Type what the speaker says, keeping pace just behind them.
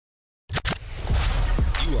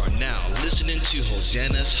now listening to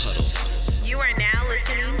Hosanna's Huddle. You are now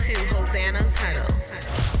listening to Hosanna's Huddle.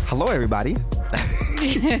 Hello, everybody.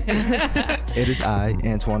 It is I,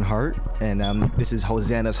 Antoine Hart, and this is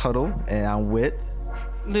Hosanna's Huddle, and I'm with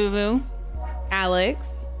Lulu, Alex,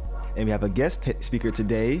 and we have a guest speaker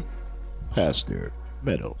today, Pastor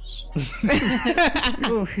Meadows.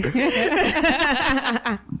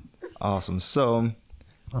 Awesome. So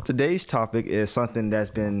today's topic is something that's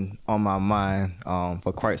been on my mind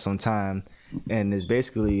for quite some time, and is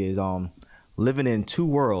living in two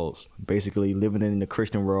worlds. Basically, living in the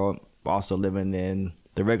Christian world, but also living in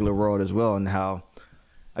the regular world as well, and how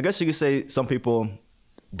I guess you could say some people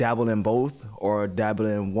dabble in both or dabble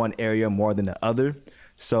in one area more than the other.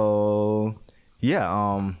 So yeah,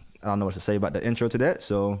 I don't know what to say about the intro to that.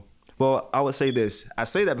 So, well, I would say this. I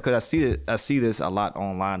say that because I see this a lot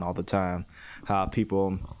online all the time. How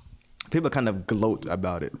people kind of gloat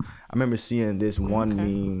about it. I remember seeing this one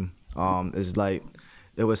meme. It's like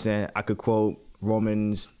it was saying I could quote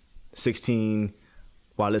Romans 16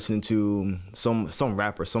 while listening to some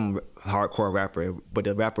rapper, some hardcore rapper, but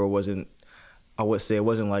the rapper wasn't. I would say it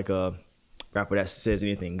wasn't like a rapper that says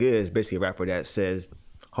anything good. It's basically a rapper that says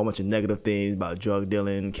a whole bunch of negative things about drug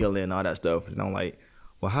dealing, killing, all that stuff. And I'm like,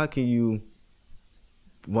 well, how can you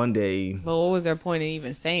one day... But what was their point in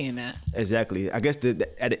even saying that? Exactly. I guess at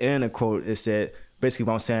the end of the quote, it said, basically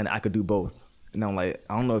what I'm saying, I could do both. And I'm like,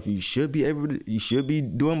 I don't know if you should be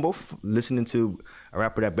doing both, listening to a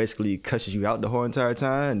rapper that basically cusses you out the whole entire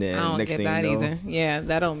time. And then I don't next get thing that you know, either. Yeah,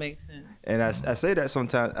 that don't make sense. And I say that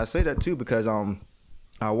sometimes. I say that too because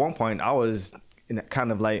at one point I was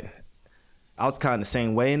kind of the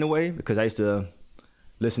same way in a way, because I used to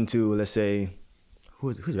listen to, let's say,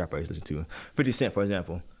 who's the rapper I used to listen to? 50 Cent, for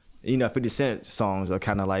example. You know, 50 Cent songs are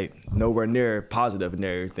kind of like nowhere near positive and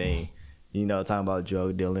everything. You know, talking about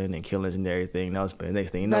drug dealing and killings and everything else. But the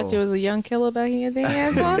next thing you know, Thought you was a young killer back in your day,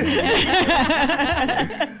 Antoine.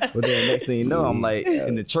 But then next thing you know, I'm like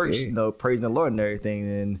in the church, you know, praising the Lord and everything.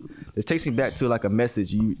 And this takes me back to like a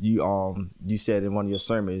message you said in one of your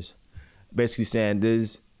sermons, basically saying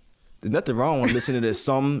there's nothing wrong with listening to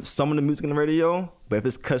some of the music on the radio, but if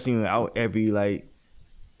it's cussing you out every like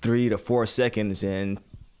 3 to 4 seconds and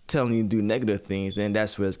telling you to do negative things, then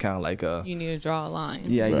that's where it's kind of like you need to draw a line.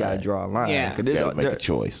 Yeah, you Right. gotta draw a line. Yeah. You gotta make a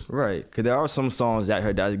choice. Right, because there are some songs out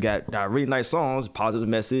here that are really nice songs, positive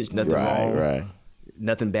message, nothing wrong, Right.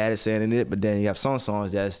 nothing bad is saying in it. But then you have some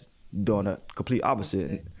songs that's doing a complete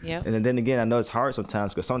opposite. Yep. And then again, I know it's hard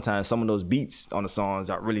sometimes because sometimes some of those beats on the songs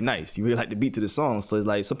are really nice. You really like the beat to the song. So it's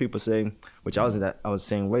like some people say, which I was the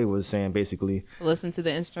same way, was saying basically, Listen to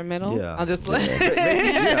the instrumental. Yeah. I'll just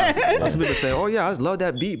yeah. Some people say, oh yeah, I just love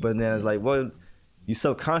that beat, but then it's like, well, you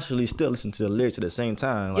subconsciously still listen to the lyrics at the same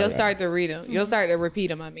time. You'll Like, start to read them. You'll start to repeat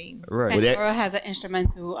them. I mean, right. Pandora has an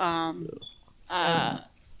instrumental,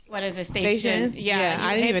 what is it, station? Yeah,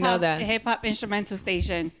 I didn't even know that. Hip hop instrumental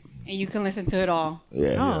station, and you can listen to it all.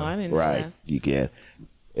 Yeah. Oh, I didn't know Right. that. You can.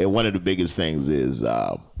 And one of the biggest things is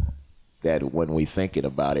that when we thinking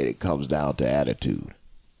about it, it comes down to attitude.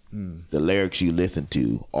 The lyrics you listen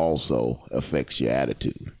to also affects your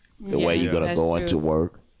attitude. The way you're going to that's go true. into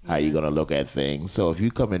work, how you're going to look at things. So if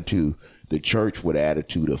you come into the church with an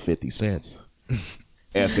attitude of 50 cents,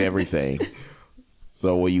 F everything.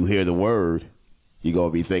 So when you hear the word, you're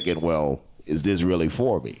going to be thinking, well, is this really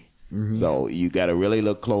for me? So you got to really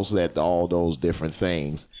look closely at all those different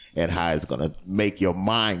things and how it's going to make your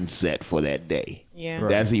mindset for that day. Yeah.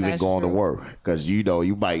 That's even That's going true. to work, because you know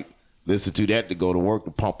you might listen to that to go to work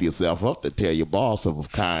to pump yourself up, to tell your boss some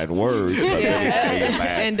kind words, but then it's for your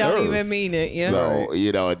last and don't nerve. even mean it. Yeah. So,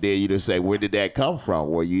 you know, and then you just say, where did that come from?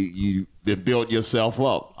 Well, you been building yourself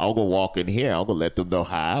up. I'm going to walk in here. I'm going to let them know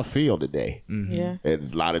how I feel today. Yeah. And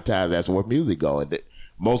a lot of times that's where music going.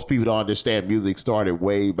 Most people don't understand music started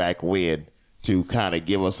way back when to kind of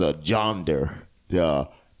give us a genre to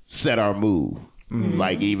set our mood.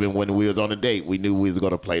 Like even when we was on a date, we knew we was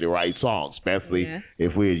going to play the right song, especially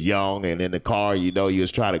if we was young and in the car, you know, you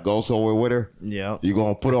was trying to go somewhere with her. Yeah. You're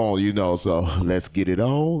going to put on, you know, so let's get it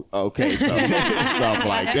on. Okay, so stuff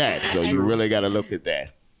like that. So you really got to look at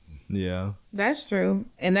that. Yeah. That's true.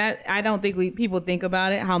 And that I don't think people think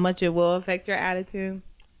about it, how much it will affect your attitude.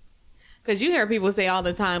 Because you hear people say all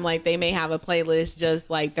the time, like they may have a playlist,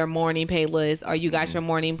 just like their morning playlist, or you got your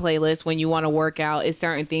morning playlist when you want to work out. It's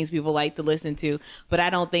certain things people like to listen to, but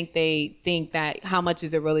I don't think they think that how much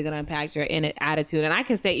is it really going to impact your attitude. And I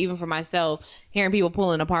can say, even for myself, hearing people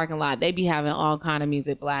pull in the parking lot, they be having all kind of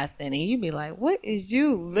music blasting, and you be like, what is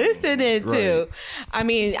you listening to? I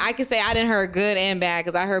mean, I can say I didn't hear good and bad,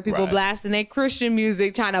 because I heard people blasting their Christian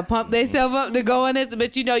music, trying to pump themselves up to go in it.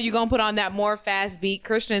 But you know, you're going to put on that more fast beat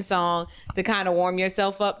Christian song to kind of warm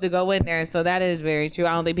yourself up to go in there. So that is very true.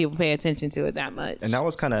 I don't think people pay attention to it that much. And I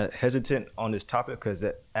was kind of hesitant on this topic because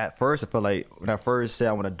at first I felt like when I first said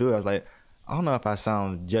I want to do it, I was like, I don't know if I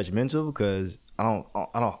sound judgmental, because I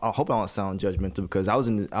hope I don't sound judgmental, because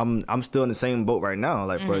I'm still in the same boat right now.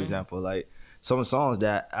 Like, for example, like some songs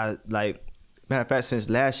that I like, matter of fact, since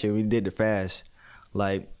last year we did the fast,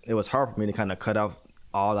 like it was hard for me to kind of cut off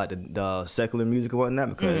all like the secular music and whatnot,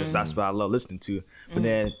 because that's what I love listening to. But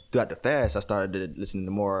then throughout the fast, I started listening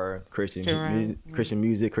to more Christian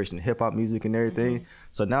music, Christian hip hop music and everything.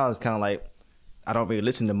 So now it's kind of like I don't really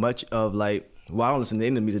listen to much of like, well, I don't listen to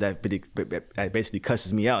any music that basically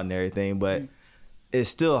cusses me out and everything, but it's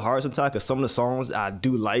still hard sometimes, because some of the songs I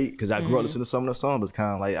do like, because I grew up listening to some of the songs, but it's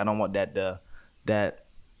kind of like I don't want that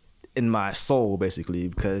in my soul, basically,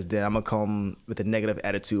 because then I'm gonna come with a negative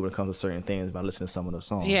attitude when it comes to certain things by listening to some of those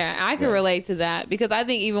songs. Yeah, I can relate to that, because I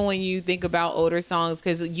think even when you think about older songs,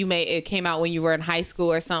 because it came out when you were in high school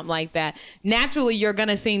or something like that, naturally you're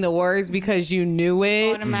gonna sing the words because you knew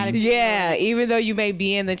it. Automatically. Yeah, even though you may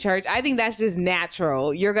be in the church, I think that's just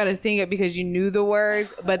natural. You're gonna sing it because you knew the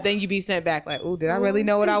words, but then you be sent back like, oh, did I really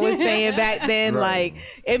know what I was saying back then? Like,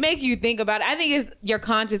 it make you think about it. I think it's you're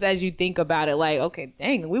conscious as you think about it. Like, okay,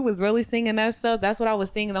 dang, we was really singing that stuff. That's what I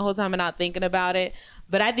was singing the whole time and not thinking about it.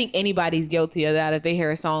 But I think anybody's guilty of that if they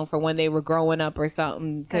hear a song from when they were growing up or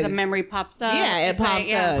something. Because the memory pops up. Yeah, it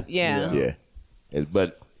pops up. Yeah.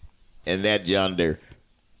 But in that genre,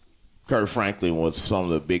 Kirk Franklin was some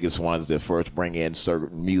of the biggest ones that first bring in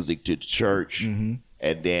certain music to the church. And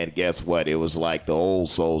then guess what? It was like the old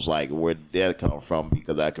souls, like where did that come from?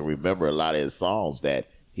 Because I can remember a lot of his songs that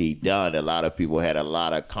he done. A lot of people had a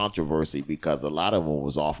lot of controversy because a lot of them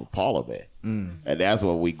was off of Parliament. And that's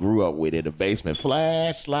what we grew up with in the basement.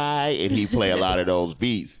 Flashlight. And he play a lot of those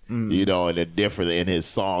beats, you know, and they're different in his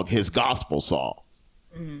song, his gospel songs.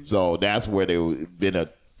 So that's where there been a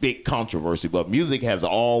big controversy. But music has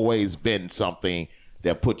always been something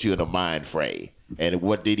that put you in a mind frame. And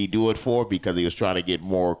what did he do it for? Because he was trying to get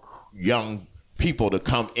more young people to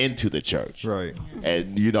come into the church. Right.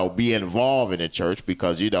 And, you know, be involved in the church,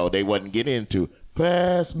 because, you know, they wasn't getting into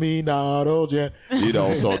pass me not, oh, Jan. You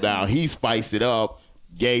know, so now he spiced it up,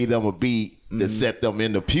 gave them a beat to set them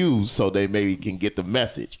in the pews so they maybe can get the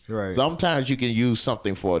message. Right. Sometimes you can use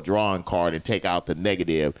something for a drawing card and take out the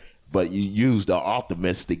negative, but you use the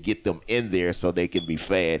optimist to get them in there so they can be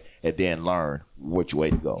fed and then learn which way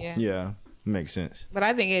to go. Yeah. Makes sense. But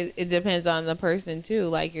I think it depends on the person too.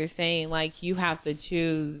 Like you're saying, like you have to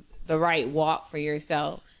choose the right walk for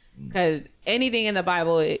yourself, because anything in the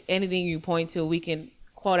Bible, anything you point to, we can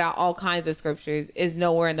quote out all kinds of scriptures, is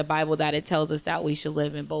nowhere in the Bible that it tells us that we should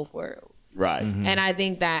live in both worlds. Right. And I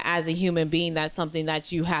think that as a human being, that's something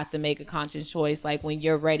that you have to make a conscious choice. Like when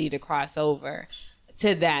you're ready to cross over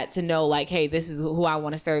to that, to know like, hey, this is who I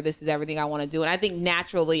want to serve. This is everything I want to do. And I think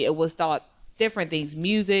naturally it was thought different things,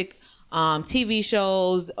 music, TV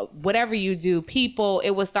shows, whatever you do, people,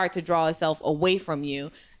 it will start to draw itself away from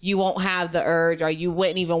you. You won't have the urge, or you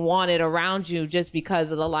wouldn't even want it around you, just because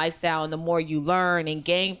of the lifestyle. And the more you learn and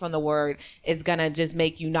gain from the word, it's going to just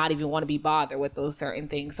make you not even want to be bothered with those certain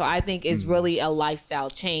things. So I think it's really a lifestyle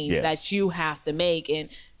change that you have to make. And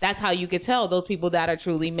that's how you could tell those people that are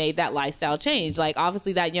truly made that lifestyle change. Like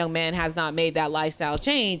obviously that young man has not made that lifestyle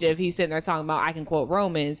change if he's sitting there talking about, I can quote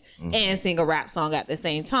Romans and sing a rap song at the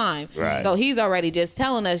same time. Right. So he's already just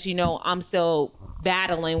telling us, you know, I'm still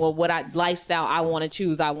battling with what lifestyle I want to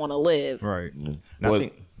choose, I want to live. Right. Well,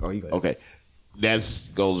 okay. That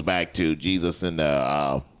goes back to Jesus in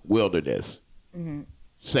the wilderness.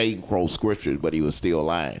 Satan quotes scriptures, but he was still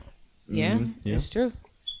lying. Yeah, it's true.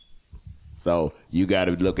 So you got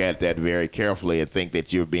to look at that very carefully and think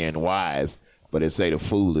that you're being wise. But it say the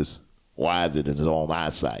fool is wiser in his own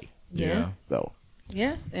eyesight. Yeah. So.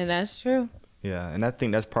 Yeah, and that's true. Yeah, and I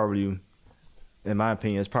think that's probably, in my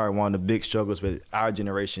opinion, it's probably one of the big struggles with our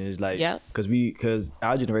generation is like, because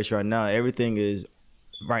our generation right now, everything is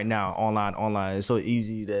right now online. It's so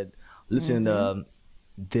easy that listen to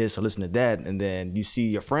this or listen to that, and then you see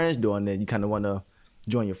your friends doing it, you kind of want to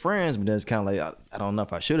join your friends, but then it's kind of like, I don't know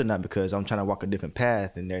if I should or not, because I'm trying to walk a different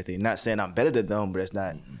path and everything. Not saying I'm better than them, but it's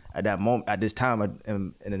not, at that moment, at this time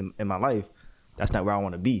in my life, that's not where I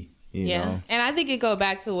want to be. You know? And I think it go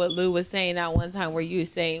back to what Lou was saying that one time where you were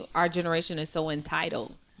saying our generation is so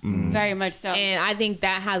entitled. Very much so. And I think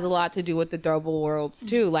that has a lot to do with the double worlds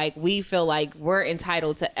too. Like we feel like we're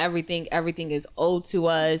entitled to everything. Everything is owed to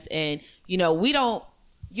us. And, you know,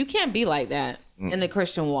 you can't be like that in the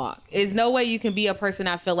Christian walk. There's no way you can be a person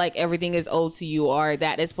that feel like everything is owed to you or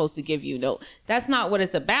that is supposed to give you. No, that's not what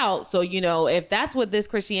it's about. So, you know, if that's what this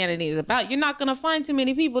Christianity is about, you're not going to find too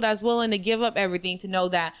many people that's willing to give up everything to know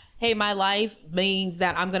that, hey, my life means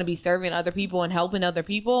that I'm going to be serving other people and helping other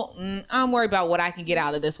people. I'm worried about what I can get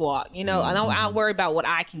out of this walk. You know, I'm worried about what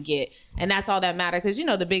I can get. And that's all that matters. Because, you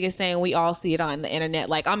know, the biggest saying, we all see it on the internet,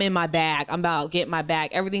 like, I'm in my bag. I'm about getting my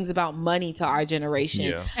bag. Everything's about money to our generation.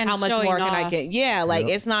 Yeah. And how much showing more can I off. get? Yeah, like,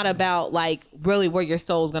 it's not about, like, really where your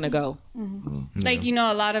soul's going to go. Like, you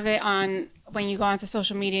know, a lot of it on when you go onto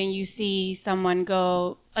social media and you see someone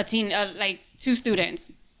go, like 2 students.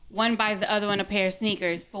 One buys the other one a pair of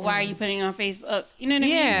sneakers, but why are you putting it on Facebook? You know what I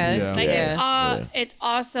mean? Yeah. Like it's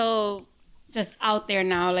also just out there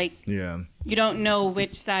now. Like Yeah. you don't know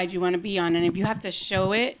which side you want to be on, and if you have to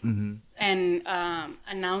show it and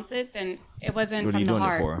announce it, then it wasn't What are from you the doing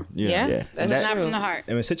heart. it for? Yeah. Yeah. That's It's not true. from the heart.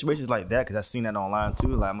 And in situations like that, because I've seen that online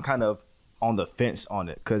too, like I'm kind of on the fence on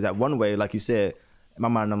it. Because that one way, like you said, in my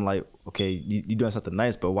mind, I'm like, okay, you doing something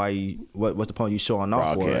nice, but what's the point of you showing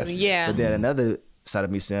off for us? Broadcast. Yeah. But then another side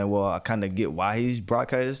of me saying, well, I kind of get why he's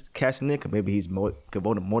broadcasting it, because maybe he's could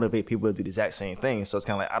motivate people to do the exact same thing. So it's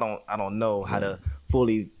kind of like I don't know how to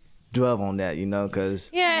fully dwell on that, you know, because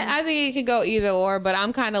Yeah, I think it could go either or, but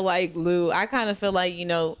I'm kind of like Lou. I kind of feel like, you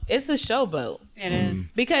know, it's a showboat It is.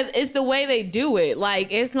 because it's the way they do it.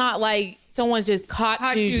 Like, it's not like someone just caught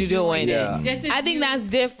you doing it. Yeah. This is I think you. that's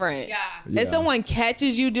different. Yeah. If someone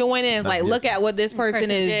catches you doing it and it's like, look at what this person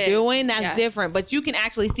is did. doing, that's Yeah. different. But you can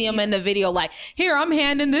actually see them in the video like, here, I'm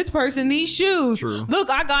handing this person these shoes. True. Look,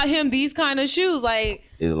 I got him these kind of shoes. Like,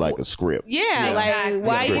 It's like a script. yeah, like, Exactly.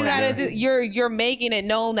 why you Yeah. gotta do, you're making it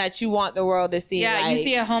known that you want the world to see. Yeah, like, you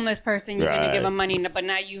see a homeless person, you're going to give Right. them money, but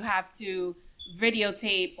now you have to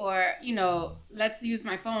videotape or, you know, let's use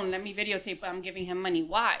my phone. Let me videotape, but I'm giving him money.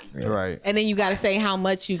 Why? right. and then you got to say how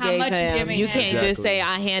much you How gave much you him. giving You him. can't just Exactly. say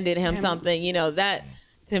I handed him something. You know, that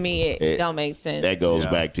to me it don't make sense. That goes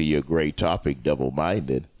Yeah. back to your great topic,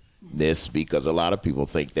 double-mindedness, because a lot of people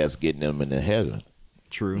think that's getting them into heaven.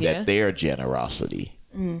 True. Yeah. That their generosity,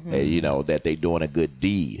 you know, that they're doing a good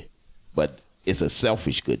deed, but it's a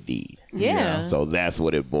selfish good deed. Yeah. So that's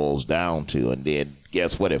what it boils down to. And then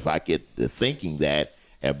guess what? If I get to thinking that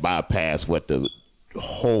and bypass what the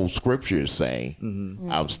whole scripture is saying,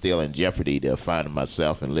 I'm still in jeopardy to finding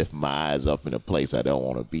myself and lifting my eyes up in a place I don't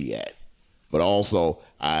want to be at. But also,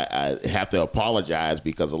 I have to apologize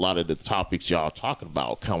because a lot of the topics y'all talking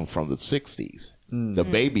about come from the 60s, the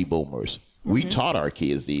baby boomers. We taught our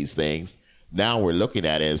kids these things. Now we're looking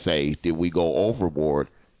at it and say, did we go overboard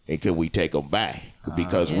and can we take them back?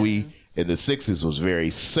 Because we, in the 60s, was very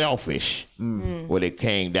selfish when it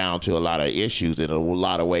came down to a lot of issues and a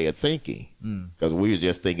lot of way of thinking. Because we was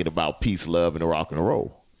just thinking about peace, love, and rock and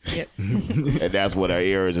roll. Yep. And that's what our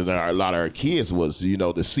eras and a lot of our kids was, you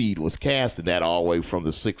know, the seed was cast in that all the way from the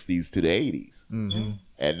 60s to the 80s.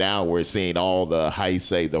 And now we're seeing all the, how you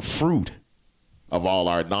say, the fruit of all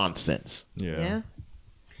our nonsense. Yeah.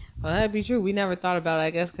 Well, that'd be true. We never thought about it, I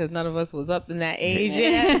guess, because none of us was up in that age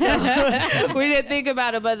yet. So we didn't think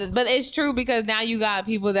about it, but it's true because now you got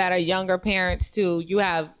people that are younger parents too. You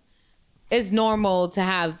have, it's normal to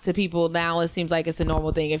have to people now. It seems like it's a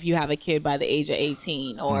normal thing if you have a kid by the age of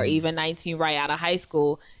 18 or even 19 right out of high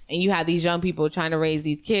school, and you have these young people trying to raise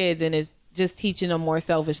these kids, and it's just teaching them more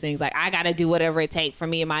selfish things like I gotta do whatever it takes for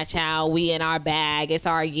me and my child. We in our bag. It's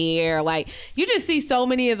our year. Like you just see so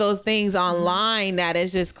many of those things online that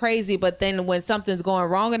it's just crazy. But then when something's going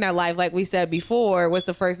wrong in their life, like we said before, what's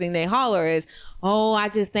the first thing they holler is, "Oh, I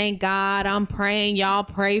just thank God. I'm praying. Y'all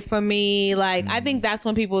pray for me." Like I think that's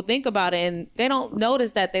when people think about it and they don't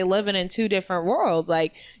notice that they living in two different worlds.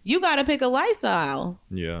 Like you got to pick a lifestyle.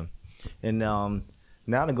 Yeah. And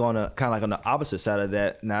now they're going to kind of like on the opposite side of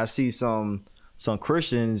that. Now I see some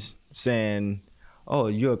Christians saying, "Oh,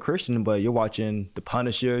 you're a Christian, but you're watching The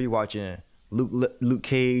Punisher, you're watching Luke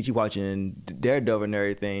Cage, you're watching Daredevil and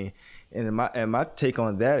everything." And my take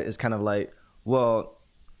on that is kind of like, well,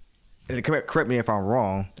 and correct me if I'm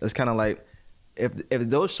wrong. It's kind of like if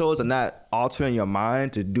those shows are not altering your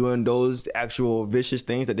mind to doing those actual vicious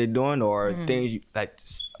things that they're doing, or things like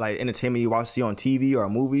entertainment you see on TV or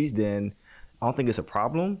movies, then I don't think it's a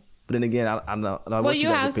problem. But then again, I don't know. Well, you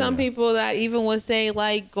have some people that even would say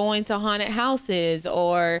like going to haunted houses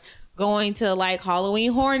or going to like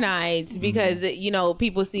Halloween Horror Nights because, you know,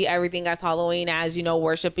 people see everything as Halloween as, you know,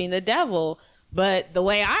 worshiping the devil. But the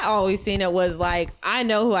way I always seen it was like, I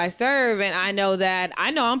know who I serve and I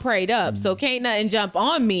know I'm prayed up. So can't nothing jump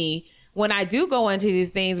on me when I do go into these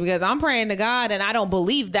things because I'm praying to God and I don't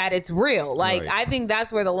believe that it's real. Like, Right. I think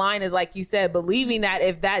that's where the line is, like you said, believing that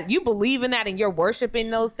if that you believe in that and you're worshiping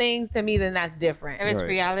those things, to me, then that's different. If it's Right.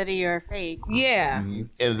 reality or fake. Yeah.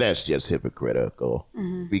 And that's just hypocritical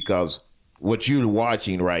because what you're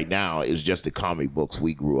watching right now is just the comic books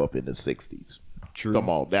we grew up in the 60s. True. Come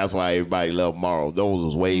on. That's why everybody loved Marvel. Those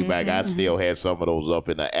was way back. I still had some of those up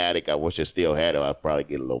in the attic. I wish I still had them. I'd probably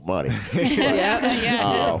get a little money.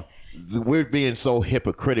 Yeah. We're being so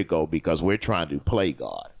hypocritical because we're trying to play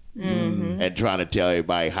God and trying to tell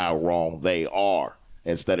everybody how wrong they are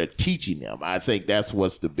instead of teaching them. I think that's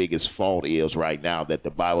what's the biggest fault is right now, that the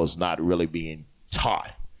Bible is not really being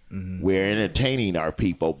taught. We're entertaining our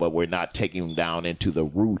people, but we're not taking them down into the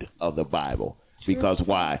root of the Bible. Because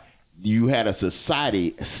why? You had a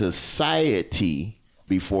society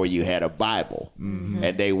before you had a Bible,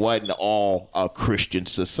 and they wasn't all a Christian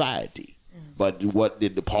society. But what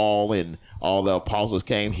did Paul and all the apostles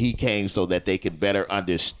came? He came so that they could better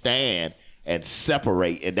understand and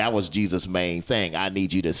separate. And that was Jesus' main thing. I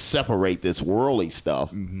need you to separate this worldly stuff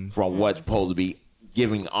from what's supposed to be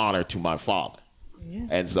giving honor to my Father.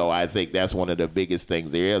 And so I think that's one of the biggest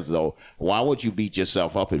things there is, though. Why would you beat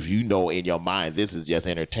yourself up if you know in your mind this is just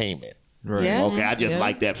entertainment? Right. Yeah. Okay, I just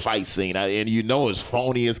like that fight scene, and you know it's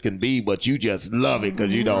phony as can be, but you just love it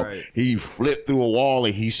because you know he flipped through a wall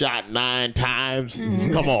and he shot 9 times.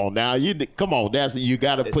 Come on, now come on. That's you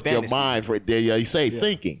got to put fantasy. your mind for there. You say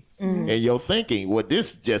thinking, and your thinking. Well,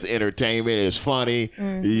 this is just entertainment. It's funny.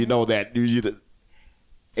 You know that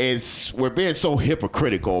we're being so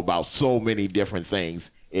hypocritical about so many different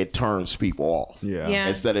things. It turns people off. Yeah.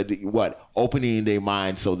 Instead of opening their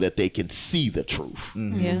mind so that they can see the truth.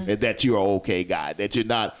 Yeah. And that you're an okay guy, that you're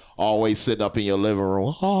not always sitting up in your living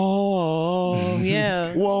room. Oh,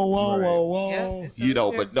 Yeah. whoa, whoa. Yeah, it's so You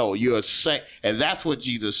know, true. but no, you're saying, and that's what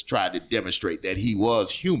Jesus tried to demonstrate, that he was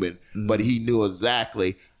human, but he knew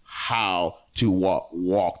exactly how to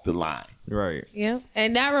walk the line. Right. Yeah,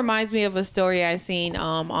 and that reminds me of a story I seen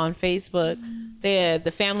on Facebook.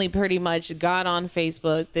 The family pretty much got on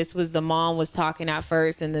Facebook. This was the mom was talking at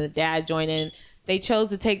first, and then the dad joined in. They chose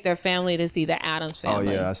to take their family to see the Addams Oh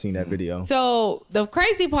Family. yeah, I seen that video. So the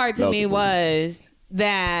crazy part to Love me the movie. was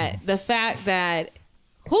that the fact that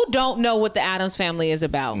who don't know what the Addams Family is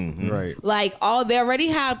about. Right. Like they already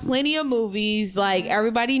had plenty of movies. Like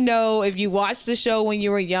everybody know if you watched the show when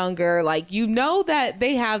you were younger, like you know that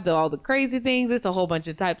they have all the crazy things. It's a whole bunch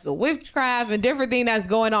of types of witchcraft and different things that's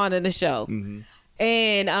going on in the show.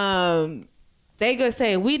 And they go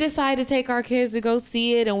say, we decided to take our kids to go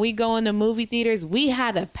see it and we go in the movie theaters. We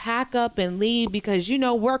had to pack up and leave because, you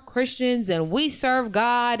know, we're Christians and we serve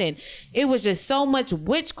God. And it was just so much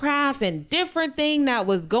witchcraft and different thing that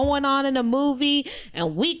was going on in the movie.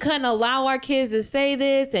 And we couldn't allow our kids to say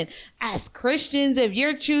this. And as Christians, if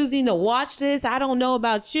you're choosing to watch this, I don't know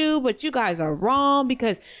about you, but you guys are wrong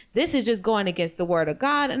because this is just going against the word of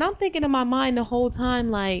God. And I'm thinking in my mind the whole time,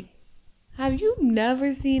 like, have you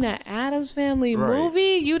never seen an Addams Family Right.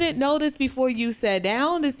 movie? You didn't know this before you sat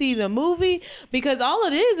down to see the movie? Because all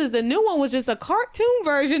it is the new one was just a cartoon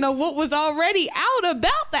version of what was already out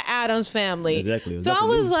about the Addams Family. Exactly. So I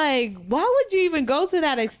was like, why would you even go to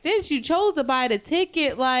that extent? You chose to buy the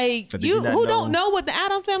ticket. Like, But did you not who know- don't know what the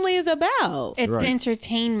Addams Family is about? It's Right.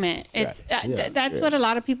 entertainment. It's Yeah. that's what a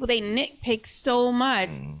lot of people they nitpick so much.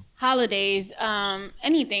 Holidays,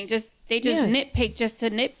 anything. They just Yeah. nitpick just to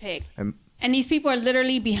nitpick. And- And these people are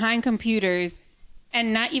literally behind computers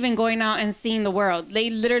and not even going out and seeing the world. They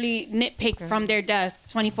literally nitpick from their desk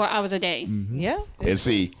 24 hours a day. Yeah. And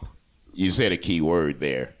see, you said a key word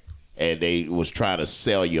there, and they was trying to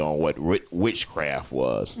sell you on what witchcraft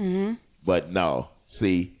was. But no,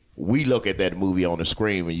 see, we look at that movie on the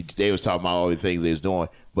screen, and they was talking about all the things they was doing.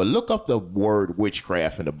 But look up the word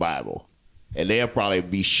witchcraft in the Bible, and they'll probably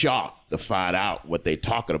be shocked to find out what they're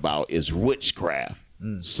talking about is witchcraft.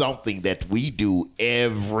 Something that we do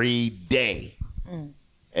every day.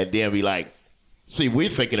 And then be like, see, we're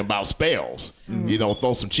thinking about spells. You know,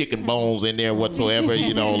 throw some chicken bones in there whatsoever,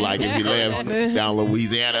 you know, like if you live down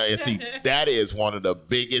Louisiana. And see, that is one of the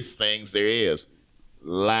biggest things there is.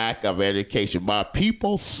 Lack of education. My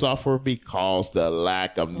people suffer because the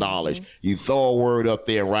lack of knowledge. You throw a word up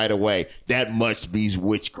there right away, that must be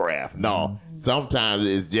witchcraft. No, sometimes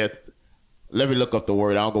it's just, let me look up the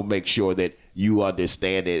word. I'm going to make sure that you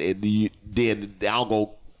understand it. And then I'll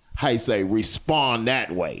go, how you say, respond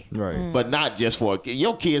that way. Right. But not just for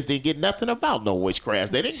your kids didn't get nothing about no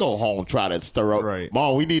witchcraft. They didn't go home and try to stir up. Right.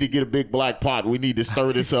 Mom, we need to get a big black pot. We need to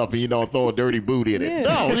stir this up and throw a dirty boot in it.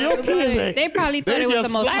 No, your kids ain't. They probably thought They it was just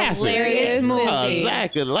the most laughing. hilarious movie.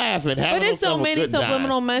 Exactly, laughing. But it's so many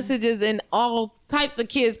subliminal messages in all types of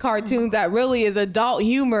kids cartoons that really is adult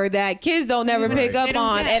humor that kids don't never pick up They don't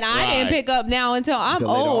on, get. and I didn't Right. pick up now until I'm Until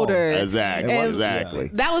later on. older. Exactly, And exactly.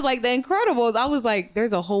 That was like The Incredibles. I was like,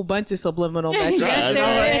 there's a whole bunch of subliminal messages Right, in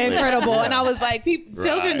right. Incredible, and I was like, children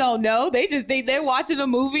Right. don't know. They just think they're watching a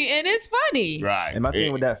movie and it's funny. Right. And my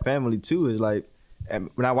thing with that family too is like, and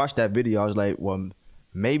when I watched that video, I was like, well,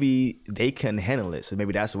 maybe they couldn't handle it, so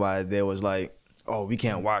maybe that's why there was like, oh, we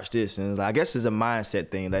can't watch this. And I guess it's a mindset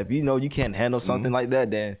thing. Like if you know you can't handle something like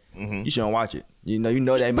that, then you shouldn't watch it. You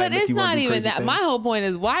know that might But make it's you want not to do even crazy that. things. My whole point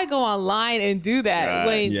is why go online and do that Right.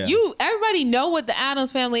 when Yeah. everybody know what the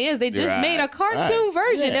Addams Family is. They just Right. made a cartoon Right.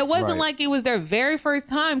 version. Yeah. It wasn't Right. like it was their very first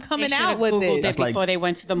time They coming should've out with Googled it. it That's like- before they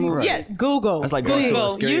went to the movie. Right. Yes, Google. That's like going to a Google.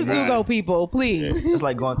 scary Use movie. Google, people, please. It's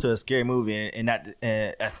like going to a scary movie and not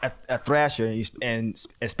a Thrasher and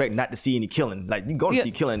expect not to see any killing. Like you go to Yeah.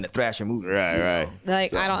 see killing in the Thrasher movie. Right, right.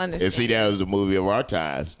 Like I don't understand. And see, that was the movie of our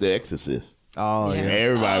times, The Exorcist. Oh yeah.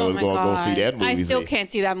 Everybody was my going to go God. see that movie. I still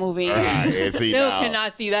can't see that movie. Right, and see Still now-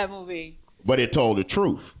 cannot see that movie. But it told the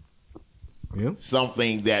truth. Yeah.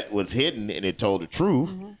 Something that was hidden, and it told the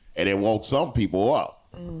truth, and it woke some people up.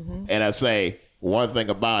 And I say, one thing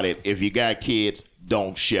about it, if you got kids,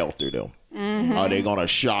 don't shelter them. Or they're going to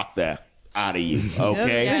shock that out of you,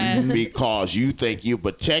 okay? Yes. Because you think you're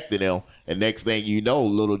protecting them, and next thing you know,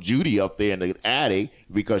 little Judy up there in the attic,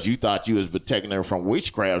 because you thought you was protecting her from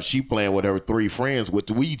witchcraft, she playing with her 3 friends with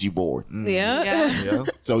the Ouija board. Yeah. Yeah. Yeah.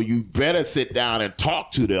 So you better sit down and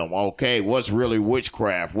talk to them, okay? What's really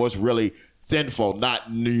witchcraft? What's really sinful? Not,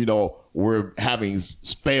 we're having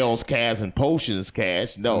spells cast and potions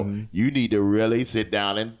cast. No, you need to really sit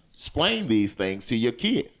down and explain these things to your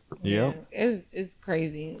kids. Yeah. It's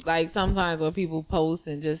crazy. Like sometimes when people post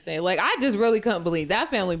and just say, like, I just really couldn't believe that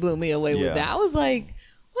family blew me away Yeah. with that. I was like,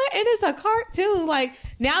 what? And it's a cartoon. Like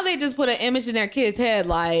now they just put an image in their kid's head,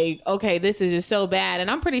 like, okay, this is just so bad. And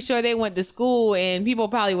I'm pretty sure they went to school and people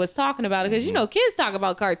probably was talking about it because kids talk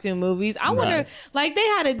about cartoon movies. I wonder, like, they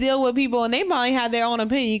had to deal with people and they probably had their own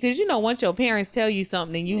opinion because once your parents tell you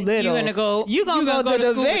something and you little, You're gonna you gonna go to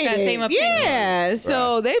school with debate that it. same opinion. Yeah,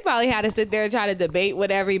 so they probably had to sit there and try to debate with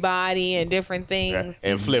everybody and different things.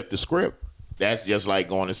 And flip the script. That's just like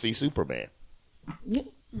going to see Superman.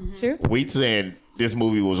 Sure. We saying this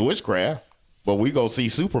movie was witchcraft, but we go see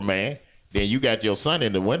Superman. Then you got your son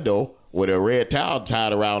in the window with a red towel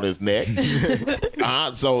tied around his neck.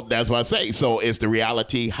 So that's what I say. So it's the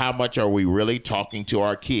reality. How much are we really talking to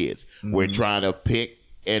our kids? We're trying to pick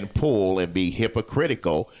and pull and be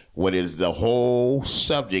hypocritical when it's the whole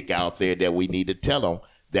subject out there that we need to tell them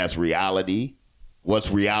that's reality,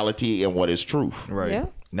 what's reality and what is truth. Right. Yeah.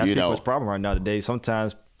 And that's You know. people's problem right now today.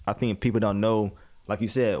 Sometimes I think people don't know, like you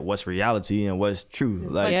said, what's reality and what's true.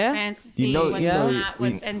 Like Yeah. Fantasy, You know- what's you know, not,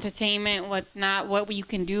 what's entertainment, what's not, what you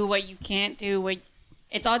can do, what you can't do.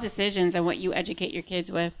 It's all decisions and what you educate your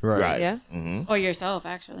kids with. right. Yeah. Or yourself,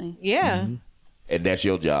 actually. Yeah. And that's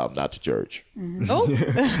your job, not the church. Oh,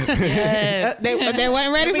 Yes. they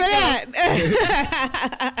weren't ready for that.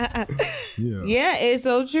 Yeah. Yeah, it's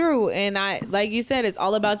so true. And like you said, it's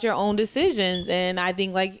all about your own decisions. And I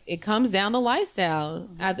think like it comes down to lifestyle.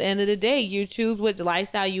 At the end of the day, you choose which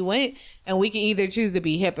lifestyle you want, and we can either choose to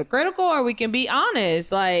be hypocritical or we can be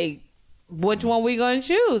honest. Like, which one we going to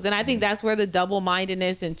choose? And I think that's where the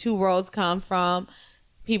double-mindedness and two worlds come from.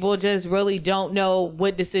 People just really don't know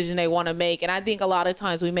what decision they want to make. And I think a lot of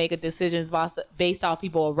times we make a decision based off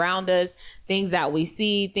people around us, things that we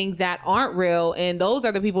see, things that aren't real. And those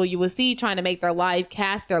are the people you will see trying to make their life,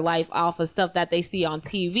 cast their life off of stuff that they see on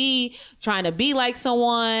TV, trying to be like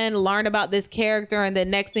someone, learn about this character. And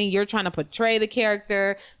then next thing you're trying to portray the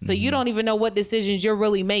character. So you don't even know what decisions you're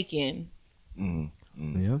really making.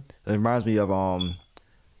 Yeah. It reminds me of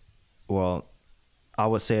well, I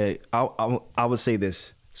would say I would say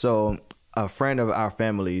this. So a friend of our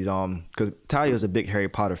family's because Talia's a big Harry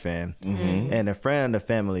Potter fan, and a friend of the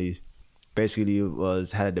family's basically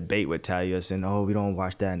had a debate with Talia saying, "Oh, we don't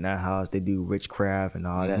watch that in that house. They do witchcraft and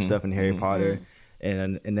all that stuff in Harry Potter."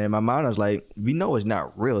 And then my mind was like, we know it's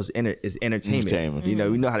not real. It's entertainment. Entertainment. You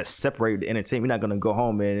know, we know how to separate the entertainment. We're not gonna go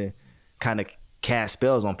home and kind of cast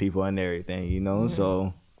spells on people and everything. You know,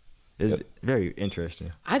 so It's very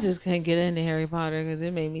interesting. I just couldn't get into Harry Potter because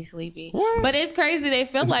it made me sleepy. But it's crazy they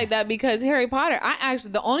feel like that because Harry Potter,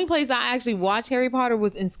 the only place I actually watched Harry Potter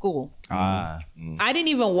was in school. I didn't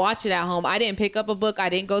even watch it at home. I didn't pick up a book. I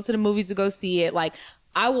didn't go to the movies to go see it. Like,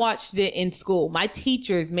 I watched it in school. My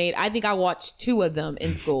teachers I think I watched 2 of them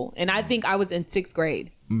in school. And I think I was in 6th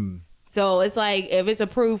grade. So it's like, if it's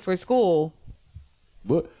approved for school.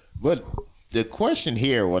 But the question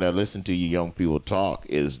here, when I listen to you young people talk,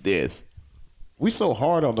 is this. We so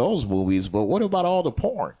hard on those movies, but what about all the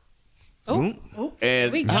porn? And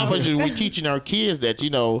how much are we teaching our kids that,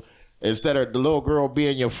 instead of the little girl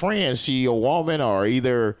being your friend, she a woman, or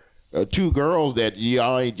either 2 girls that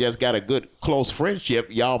y'all ain't just got a good close friendship,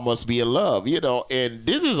 y'all must be in love, and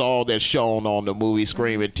this is all that's shown on the movie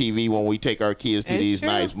screen and TV when we take our kids to these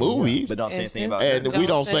nice movies. But don't say anything about and that. we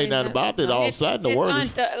don't say nothing about it. All of a sudden, the word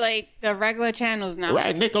on the regular channels now.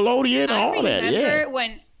 Right, Nickelodeon and all that. I Yeah. remember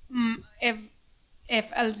when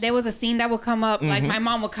if there was a scene that would come up, like my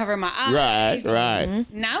mom would cover my eyes. Right.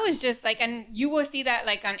 Now it's just like, and you will see that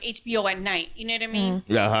like on HBO at night. You know what I mean?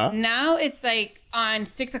 Uh-huh. Now it's like on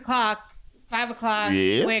 6 o'clock, 5 o'clock,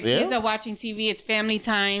 where kids are watching TV. It's family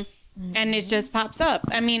time, and it just pops up.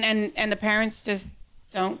 I mean, and the parents just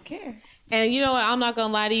don't care. And you know what? I'm not going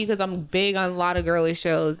to lie to you because I'm big on a lot of girly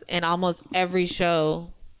shows, and almost every show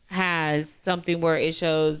has something where it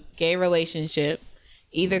shows gay relationship,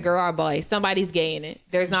 either girl or boy. Somebody's gay in it.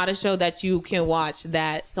 There's not a show that you can watch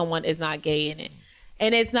that someone is not gay in it.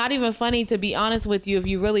 And it's not even funny, to be honest with you, if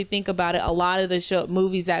you really think about it. A lot of the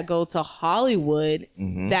movies that go to Hollywood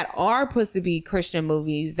that are supposed to be Christian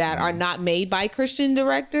movies that are not made by Christian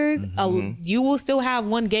directors, you will still have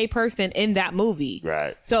one gay person in that movie.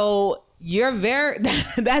 Right. So you're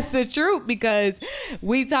that's the truth, because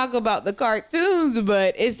we talk about the cartoons,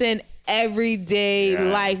 but it's in everyday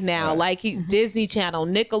life now. Like Disney Channel,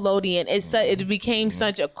 Nickelodeon, it became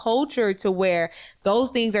such a culture to where those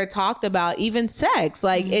things are talked about. Even sex,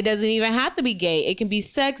 like it doesn't even have to be gay, it can be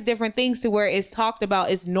sex, different things, to where it's talked about.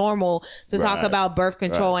 It's normal to talk about birth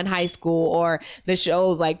control in high school, or the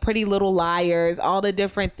shows like Pretty Little Liars, all the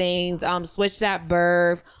different things, Switch That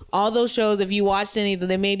Birth, all those shows. If you watched any of them,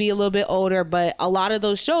 they may be a little bit older, but a lot of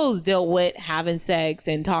those shows dealt with having sex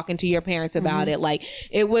and talking to your parents about it. Like,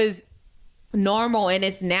 it was normal and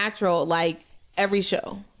it's natural, like every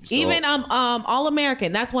show. Even All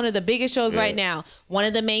American, that's one of the biggest shows right now. One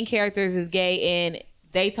of the main characters is gay, and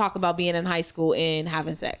they talk about being in high school and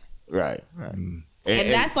having sex. Right. And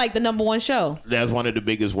that's like the #1 show. That's one of the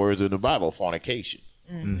biggest words in the Bible, fornication.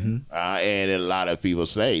 And a lot of people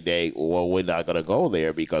say we're not going to go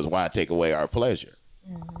there because why take away our pleasure?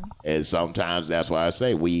 And sometimes that's why I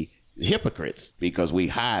say we hypocrites, because we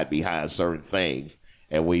hide behind certain things.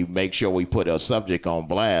 And we make sure we put a subject on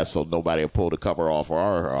blast so nobody will pull the cover off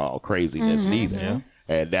our craziness neither. Yeah.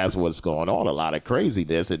 And that's what's going on, a lot of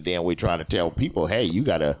craziness. And then we try to tell people, hey, you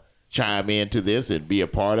got to chime into this and be a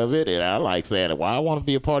part of it. And I like saying, well, I want to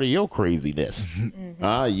be a part of your craziness.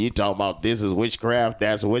 You talking about this is witchcraft,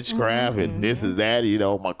 that's witchcraft, and this is that.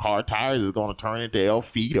 My car tires is going to turn into elf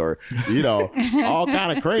feet, or, all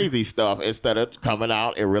kind of crazy stuff, instead of coming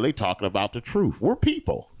out and really talking about the truth. We're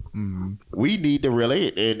people. We need to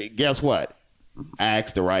really, and guess what?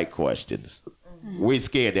 Ask the right questions. We're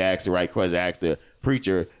scared to ask the right questions. Ask the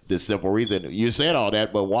preacher the simple reason. You said all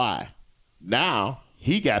that, but why? Now,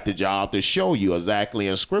 he got the job to show you exactly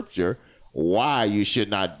in Scripture why you should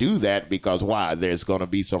not do that, because why? There's going to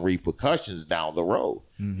be some repercussions down the road.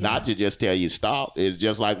 Not to just tell you stop. It's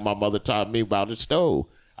just like my mother taught me about the stove.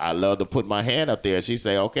 I love to put my hand up there. She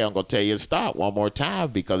say, okay, I'm going to tell you to stop one more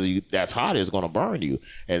time, because that's hot. It's going to burn you.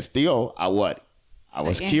 And still, I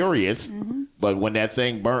was curious, but when that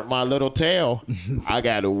thing burnt my little tail, I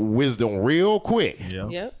got wisdom real quick.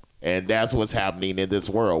 Yep. And that's what's happening in this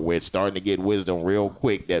world. We're starting to get wisdom real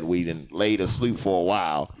quick that we done laid asleep for a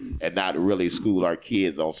while and not really school our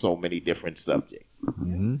kids on so many different subjects.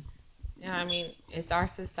 Yeah, I mean, it's our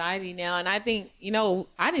society now. And I think,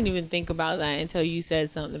 I didn't even think about that until you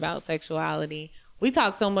said something about sexuality. We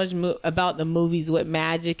talk so much about the movies with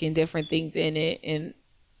magic and different things in it in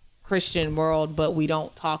Christian world, but we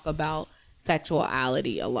don't talk about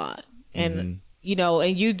sexuality a lot. And,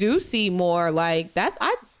 and you do see more like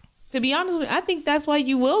to be honest with you, I think that's why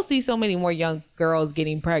you will see so many more young girls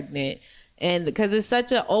getting pregnant. And because it's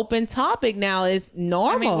such an open topic now, it's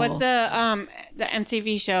normal. I mean, what's the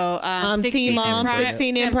MTV show? 16 Moms,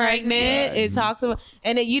 16 and Pregnant. It talks about,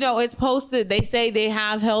 and it's posted. They say they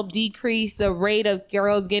have helped decrease the rate of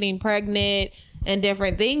girls getting pregnant and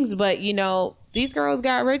different things. But these girls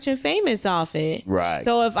got rich and famous off it. Right.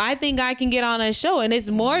 So if I think I can get on a show, and it's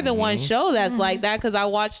more than one show that's like that, because I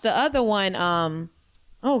watched the other one.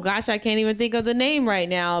 Oh gosh, I can't even think of the name right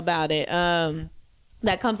now about it.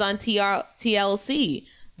 That comes on TLC.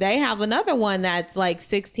 They have another one that's like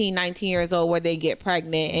 16, 19 years old where they get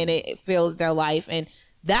pregnant and it fills their life. And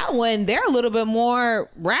that one, they're a little bit more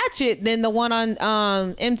ratchet than the one on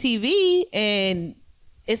MTV. And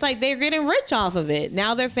it's like they're getting rich off of it.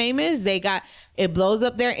 Now they're famous. It blows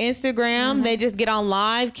up their Instagram. They just get on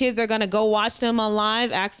live. Kids are going to go watch them on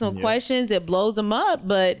live, ask them questions. It blows them up.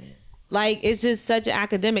 But like, it's just such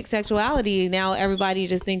academic sexuality. Now everybody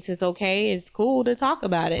just thinks it's okay. It's cool to talk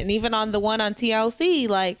about it. And even on the one on TLC,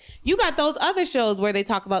 like, you got those other shows where they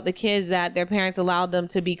talk about the kids that their parents allowed them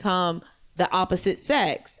to become the opposite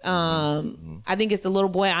sex. I think it's the little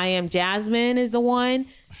boy, I Am Jasmine is the one.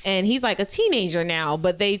 And he's like a teenager now,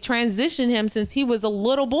 but they transitioned him since he was a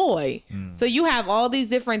little boy. So you have all these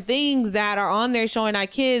different things that are on there showing our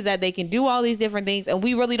kids that they can do all these different things. And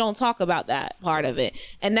we really don't talk about that part of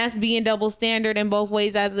it. And that's being double standard in both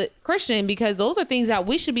ways as a Christian, because those are things that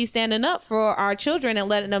we should be standing up for our children and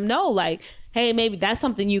letting them know, like, hey, maybe that's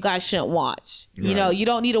something you guys shouldn't watch. You know, you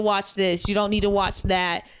don't need to watch this. You don't need to watch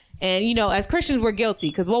that. And, you know, as Christians, we're guilty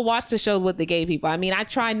because we'll watch the shows with the gay people. I mean, I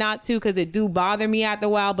try not to because it do bother me after a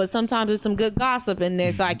while, but sometimes there's some good gossip in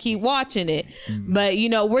there, so I keep watching it. But, you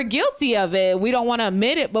know, we're guilty of it. We don't want to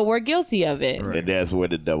admit it, but we're guilty of it. And that's where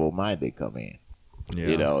the double-minded come in. Yeah.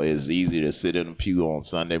 You know, it's easy to sit in the pew on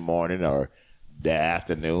Sunday morning or the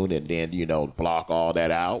afternoon and then, you know, block all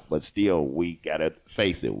that out. But still, we got to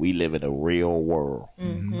face it. We live in a real world.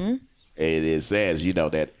 It says, you know,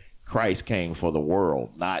 that Christ came for the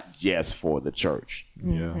world, not just for the church.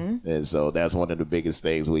 And so that's one of the biggest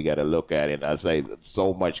things we got to look at. And I say that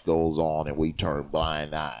so much goes on and we turn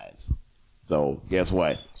blind eyes. So guess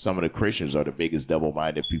what? Some of the Christians are the biggest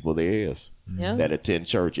double-minded people there is that attend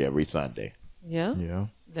church every Sunday. Yeah.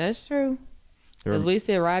 That's true. Because we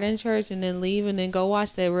sit right in church and then leave and then go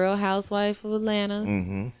watch that Real Housewife of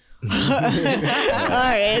Atlanta. All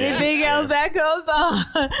right, anything else that goes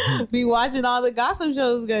on? Be watching all the gossip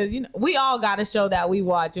shows because, you know, we all got a show that we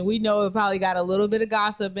watch and we know it probably got a little bit of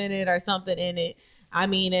gossip in it or something in it. I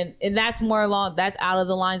mean, and that's more along, that's out of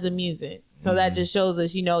the lines of music. So that just shows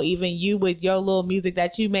us, you know, even you with your little music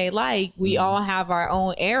that you may like, we all have our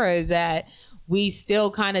own eras that we still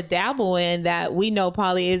kind of dabble in that we know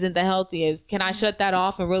probably isn't the healthiest. Can I shut that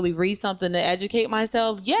off and really read something to educate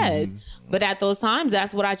myself? Yes. But at those times,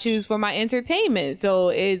 that's what I choose for my entertainment. So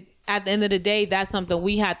it's, at the end of the day, that's something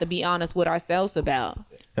we have to be honest with ourselves about.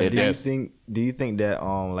 Do you think that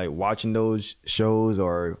like watching those shows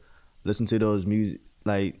or listen to those music,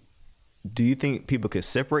 like, do you think people could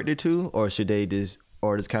separate the two, or should they just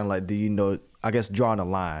kind of like, do you know, I guess drawing a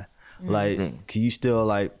line, like, can you still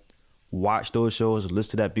like watch those shows,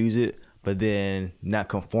 listen to that music, but then not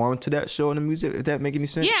conform to that show and the music, if that make any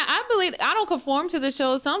sense? Yeah, I believe I don't conform to the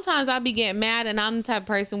shows. Sometimes I be getting mad, and I'm the type of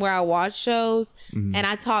person where I watch shows and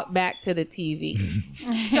I talk back to the TV.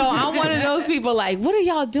 So I'm one of those people like, what are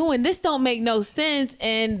y'all doing? This don't make no sense.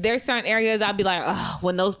 And there's certain areas I'll be like, oh,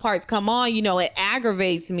 when those parts come on, you know, it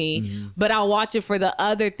aggravates me. But I'll watch it for the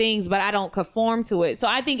other things, but I don't conform to it. So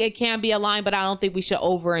I think it can be a line, but I don't think we should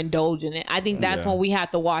overindulge in it. I think that's when we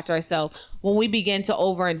have to watch ourselves, when we begin to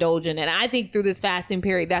overindulge in it. And I think through this fasting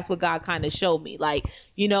period, that's what God kind of showed me. Like,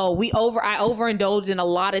 you know, I overindulge in a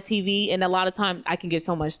lot of TV, and a lot of times I can get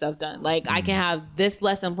so much stuff done. Like, I can have this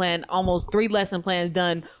lesson plan, almost 3 lesson plans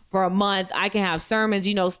done for a month. I can have sermons,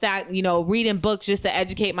 you know, stacked, you know, reading books just to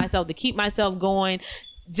educate myself, to keep myself going.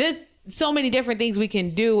 Just so many different things we can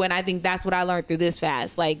do. And I think that's what I learned through this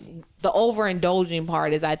fast. Like, the overindulging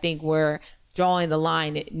part is, I think, where drawing the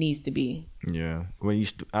line it needs to be. Yeah.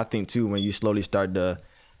 I think too, when you slowly start to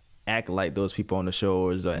act like those people on the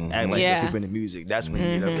shows or act like those people in the music, that's when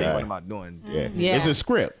you get, okay, what am I doing? Yeah. It's a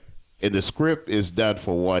script. And the script is done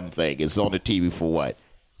for one thing. It's on the TV for what?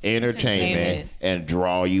 Entertainment and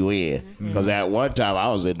draw you in. Because at one time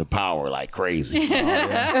I was into Power like crazy.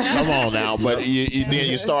 Come on now. But then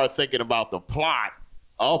you start thinking about the plot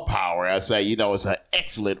of Power. I say, you know, it's an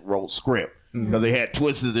excellent wrote script. Because they had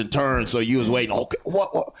twists and turns, so you was waiting, okay,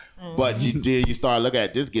 what? But you start looking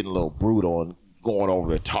at this getting a little brutal and going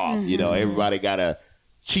over the top. You know, everybody got to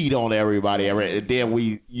cheat on everybody. And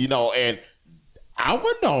then you know, and I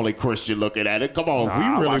wasn't the only Christian looking at it. Come on,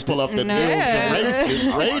 we really pull up the news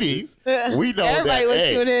and ratings. We know everybody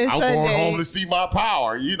that, hey, I'm Sunday. going home to see my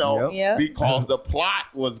Power, you know, because the plot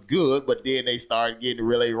was good, but then they started getting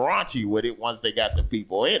really raunchy with it once they got the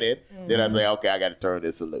people in it. Then I say, okay, I got to turn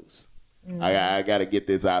this loose. I got to get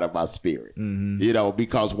this out of my spirit, you know,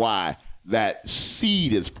 because why? that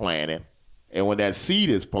seed is planted. And when that seed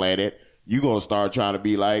is planted, you're going to start trying to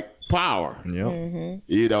be like Power. Yep.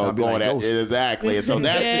 You know, Trying to be going like at Ghost. exactly. And so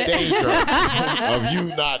that's the danger of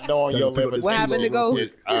you not knowing your limitations. What happened to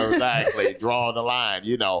Ghost? Exactly. Drawing the line,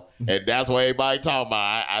 you know. And that's what everybody talking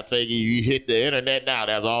about. I think you hit the internet now,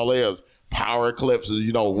 that's all it is. Power eclipses,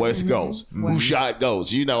 you know, West Ghost. Who shot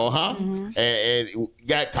Ghost, you know, huh? And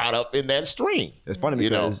got caught up in that stream. It's funny You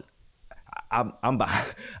know. because I'm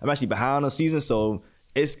behind, I'm actually behind the season, so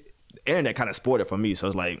it's the internet kind of spoiled it for me. So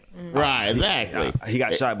it's like, Right, exactly. he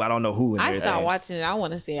got shot, but I don't know who. and I everything. stopped watching it. I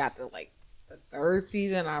want to say after like the third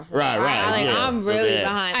season. Right. Like, Yeah. I'm So really then-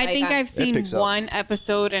 behind. I Like, think I've seen picks up. one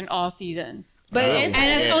episode in all seasons, But Oh, it's,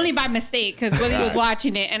 and it's yeah. only by mistake because Willie was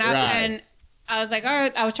watching it, and Right. I was like, all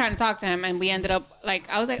right. I was trying to talk to him, and we ended up like,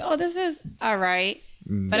 I was like, oh, this is all right,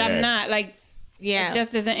 but Yeah. I'm not like. yeah, It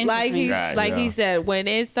just doesn't interest like me. he Right, like he yeah. said when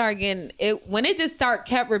it started getting it when it just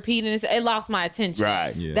kept repeating it lost my attention.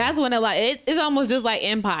 Right. Yeah. That's when it's almost just like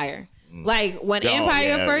Empire. Like when Oh, Empire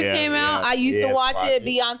yeah, first yeah, came out, yeah. I used Yeah, to watch watch it, it.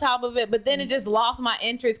 be on top of it, but then it just lost my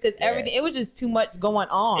interest because everything it was just too much going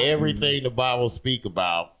on. Everything the Bible speak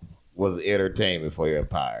about was entertainment for your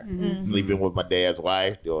empire. Sleeping with my dad's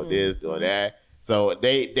wife, doing this, doing that. So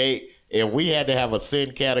they if we had to have a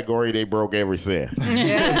sin category, they broke every sin.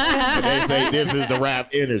 But they say this is the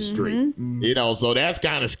rap industry. You know, so that's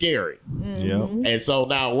kind of scary. Yep. And so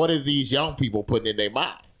now what is these young people putting in their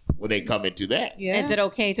mind when they come into that? Yeah. Is it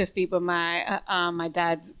okay to sleep with my my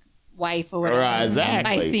dad's wife or whatever? Right,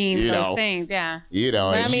 exactly. By seeing You those know. things, yeah. You know,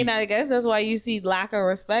 But and I mean, she- I guess that's why you see lack of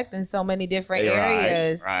respect in so many different Right,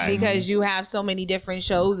 areas right. because you have so many different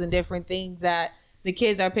shows and different things that the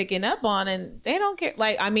kids are picking up on, and they don't care.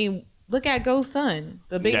 Like, I mean, look at Ghost Son,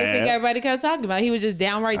 the biggest Yeah. thing everybody kept talking about. He was just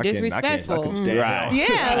downright I couldn't disrespectful. stand right. him.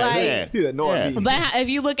 Yeah, like. Yeah. He annoyed Yeah. me. But if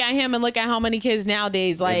you look at him and look at how many kids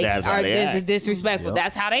nowadays like That's how are they act. disrespectful, Yep.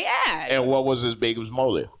 that's how they act. And what was his biggest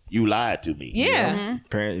motive? You lied to me. Yeah.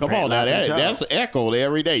 Come on now, that's echoed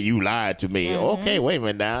every day. You lied to me. Okay, wait a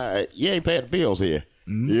minute now. You ain't paying the bills here.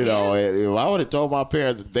 You know, if I would have told my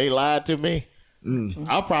parents that they lied to me,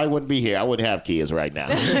 I probably wouldn't be here. I wouldn't have kids right now.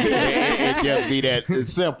 It'd just be that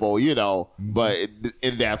simple, you know. But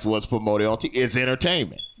and that's what's promoted on TV. It's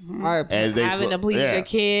entertainment. Or As they having so- to please yeah.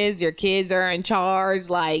 your kids are in charge,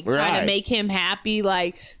 like trying to Right. make him happy.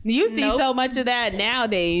 Like you see Nope. so much of that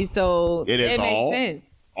nowadays, so It is makes all- sense.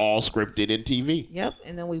 All scripted in TV. Yep,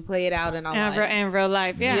 and then we play it out in our And lives. in real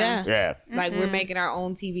life, yeah. Yeah. Yeah. Like we're making our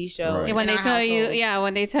own TV show. Right. And when in they our tell you, household.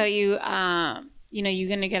 when they tell you, you know, you're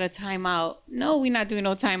gonna get a timeout. No, we're not doing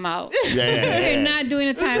no timeout. Yeah. We're not doing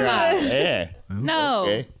a timeout. Yeah. No.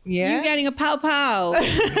 Okay. Yeah. You're getting a pow pow.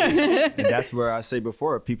 And that's where I say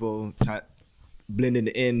before people try blending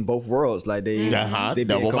in both worlds, like they Uh-huh, they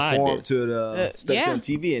being double-minded. conformed to the stuff you see yeah. on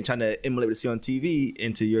TV and trying to emulate what you see on TV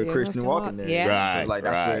into your your Christian Christian walk walk, in there. yeah. So Right, it's like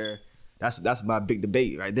that's right. where that's my big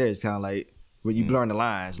debate right there. It's kind of like when you blurring the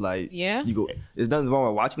lines, like Yeah. you go. There's nothing wrong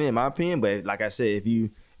with watching it, in my opinion, but like I said, if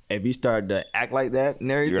you start to act like that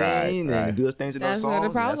and everything Right. and do those things in those That's where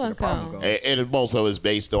songs, the then that's where the problem problem comes. comes. And most of it's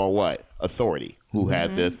based on what? Authority. Who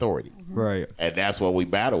had the authority? Right. And that's what we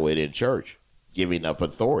battle with in church, giving up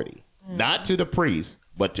authority. Not to the priest,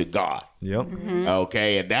 but to God. Yep.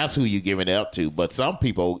 Okay, and that's who you're giving it up to. But some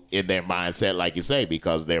people in their mindset, like you say,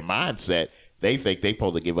 because their mindset, they think they're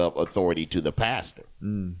supposed to give up authority to the pastor.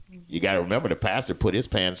 You got to remember the pastor put his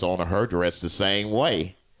pants on or her dress the same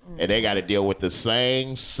way. And they got to deal with the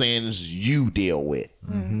same sins you deal with.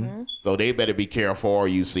 So they better be careful or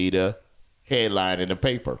you see the headline in the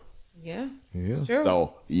paper. Yeah. Yeah. True.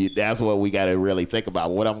 So that's what we got to really think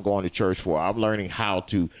about. What I'm going to church for. I'm learning how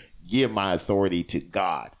to give my authority to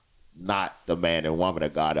God, not the man and woman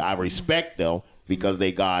of God. I respect them because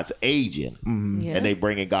they God's agent Yeah. and they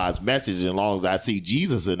bringing God's message. As long as I see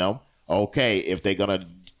Jesus in them, okay, if they're going to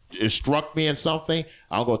instruct me in something,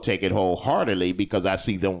 I'm going to take it wholeheartedly because I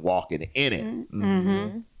see them walking in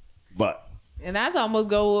it. But And that's almost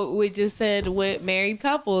go what we just said with married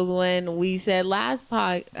couples when we said last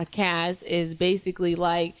podcast is basically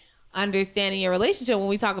like understanding your relationship when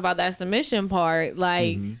we talk about that submission part.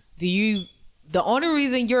 Like, the only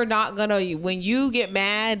reason you're not gonna, when you get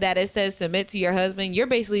mad that it says submit to your husband, you're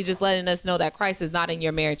basically just letting us know that Christ is not in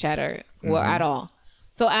your marriage at all.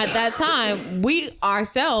 So at that time, we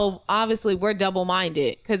ourselves, obviously, we're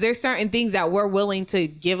double-minded because there's certain things that we're willing to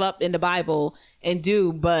give up in the Bible and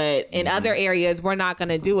do, but in other areas, we're not going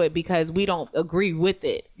to do it because we don't agree with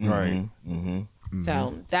it. Right.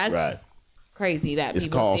 So that's Right. crazy that it's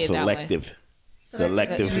people called see it that way.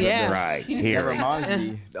 selective Yeah. right That here. reminds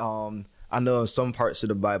me. I know in some parts of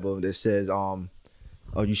the Bible that says, "Oh,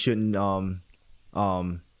 you shouldn't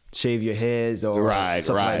shave your heads or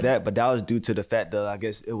something like that. But that was due to the fact that I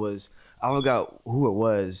guess it was, I forgot who it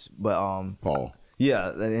was, but Paul. Yeah,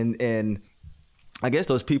 and I guess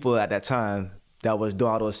those people at that time that was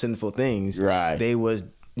doing all those sinful things, Right. they was,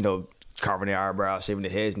 carving their eyebrows, shaving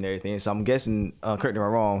their heads and everything. So I'm guessing, correct me if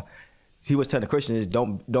I'm wrong, he was telling the Christians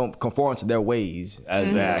don't conform to their ways.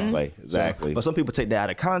 Exactly. So, but some people take that out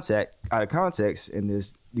of context, and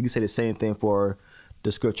this you can say the same thing for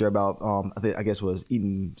the scripture about I guess was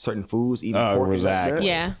eating certain foods, eating pork. Exactly. Like that.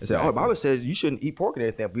 Yeah. It's like, the Bible says you shouldn't eat pork and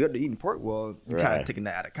everything, but you're eating pork. Well, you're kind Right. of taking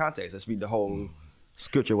that out of context. Let's read the whole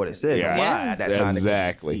scripture, what it says. Yeah. and why at that time they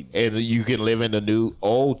Exactly. couldn't And you can live in the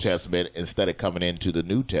Old Testament instead of coming into the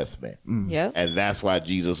New Testament. Yep. And that's why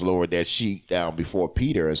Jesus lowered that sheet down before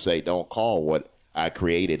Peter and say, don't call what I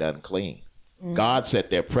created unclean. God set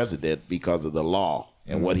that precedent because of the law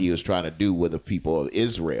and what he was trying to do with the people of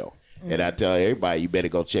Israel. And I tell everybody, you better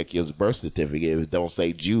go check your birth certificate. If it don't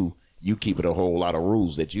say Jew, you keeping a whole lot of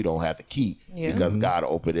rules that you don't have to keep because God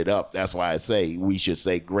opened it up. That's why I say we should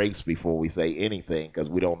say grace before we say anything because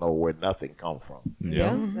we don't know where nothing come from.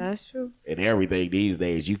 Yeah, that's true. And everything these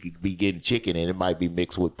days, you could be getting chicken and it might be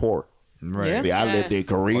mixed with pork. Right. Yeah. See, I lived in Or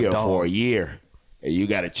Korea dog. for a year. And you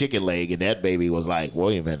got a chicken leg, and that baby was like,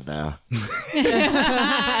 wait a minute now.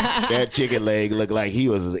 That chicken leg looked like he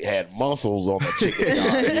had muscles on the chicken.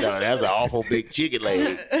 That's an awful big chicken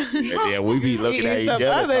leg. And then we be looking at Eating each some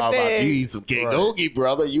other other talking about, you things. eat some kengogi,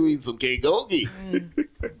 brother. You eat some kengogi.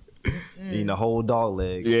 Eating a whole dog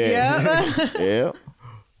leg. Yeah. Yeah.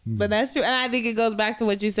 But that's true. And I think it goes back to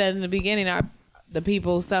what you said in the beginning. The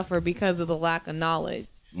people suffer because of the lack of knowledge.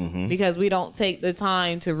 Because we don't take the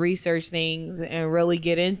time to research things and really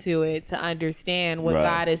get into it to understand what Right.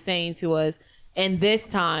 God is saying to us. And this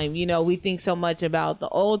time, we think so much about the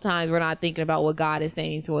old times. We're not thinking about what God is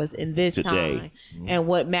saying to us in this Today. time and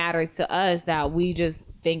what matters to us, that we just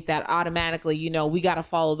think that automatically, we got to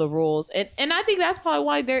follow the rules. And I think that's probably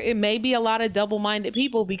why it may be a lot of double-minded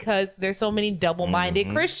people, because there's so many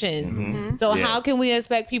double-minded Christians. So Yeah. how can we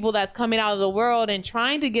expect people that's coming out of the world and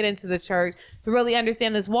trying to get into the church to really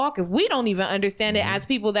understand this walk if we don't even understand it as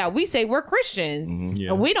people that we say we're Christians?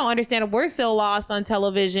 Yeah. And we don't understand it. We're still lost on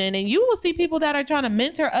television. And you will see people that are trying to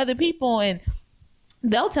mentor other people, and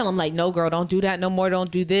they'll tell them like, no, girl, don't do that no more.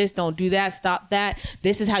 Don't do this. Don't do that. Stop that.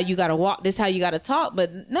 This is how you got to walk. This is how you got to talk.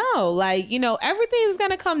 But no, everything is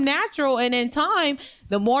going to come natural. And in time,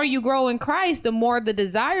 the more you grow in Christ, the more the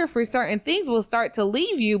desire for certain things will start to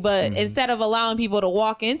leave you. But instead of allowing people to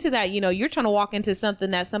walk into that, you're trying to walk into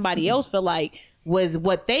something that somebody else feel like was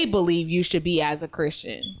what they believe you should be as a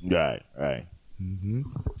Christian. Right.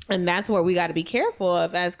 And that's where we got to be careful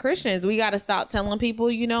of as Christians. We got to stop telling people,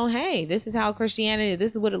 hey, this is how Christianity,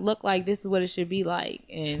 this is what it looked like, this is what it should be like.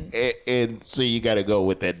 And so you got to go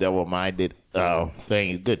with that double-minded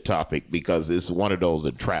thing. Good topic, because it's one of those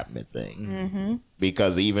entrapment things.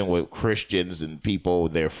 Because even with Christians and people,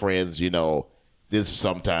 their friends, this is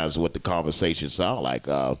sometimes what the conversations sound like.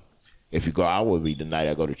 If you go out with me tonight,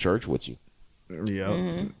 I go to church with you.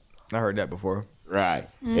 Yeah. I heard that before. Right.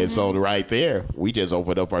 And so right there, we just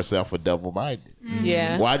opened up ourselves for double-minded.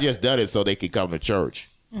 Yeah. Well, I just done it so they could come to church.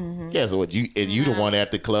 Guess what? You the one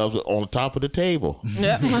at the clubs on top of the table.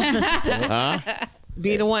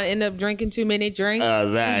 Be the one end up drinking too many drinks.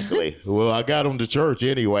 Exactly. Well, I got them to church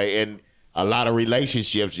anyway, and a lot of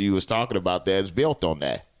relationships you was talking about that is built on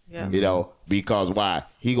that. Yeah. Because why?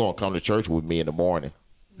 He gonna come to church with me in the morning,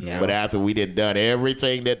 Yeah. but after we done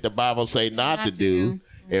everything that the Bible say not to do,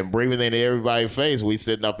 and breathing in everybody's face, we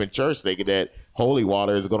sitting up in church thinking that holy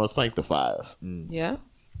water is gonna sanctify us. Yeah.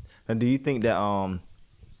 And do you think that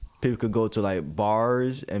people could go to like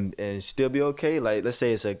bars and still be okay? Like, let's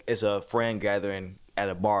say it's a friend gathering at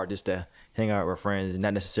a bar just to hang out with friends, and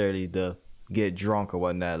not necessarily to get drunk or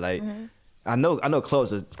whatnot. Like, I know the club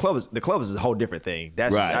is a whole different thing.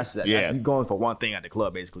 That's you're going for one thing at the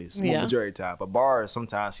club basically. It's more majority of the time. But bars,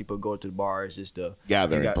 sometimes people go to the bars just to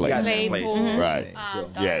Gathering place. Play pool. Right. So,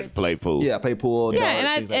 Play pool. yeah, play pool. Yeah, darts,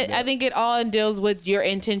 and things like that. I think it all deals with your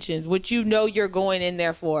intentions, what you're going in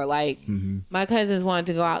there for. Like, my cousins wanted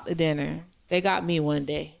to go out to dinner. They got me one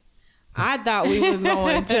day. I thought we was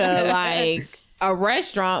going to like a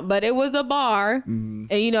restaurant, but it was a bar. And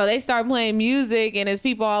they start playing music and there's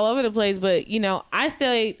people all over the place, but I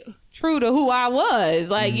stayed true to who I was.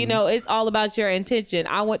 Like, you know, it's all about your intention.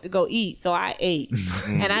 I went to go eat, so I ate.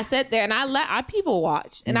 And I sat there and I people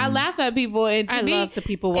watched. And I laugh at people. And to I me, love to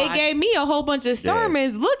people watch. it gave me a whole bunch of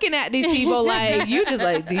sermons looking at these people like, you just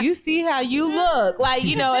like, do you see how you look? Like,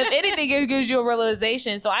 you know, if anything, it gives you a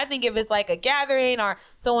realization. So I think if it's like a gathering or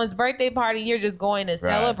someone's birthday party, you're just going to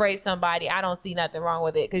celebrate somebody, I don't see nothing wrong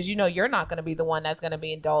with it. Because, you know, you're not going to be the one that's going to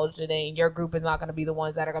be indulged in it. And your group is not going to be the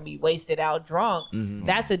ones that are going to be wasted out drunk.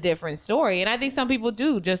 That's a different story. And I think some people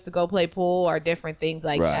do just to go play pool or different things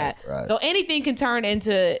like that. Right. So anything can turn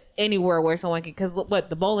into anywhere where someone can, because what,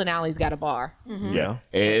 the bowling alley's got a bar. Yeah.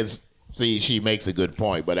 She makes a good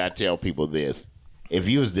point, but I tell people this: if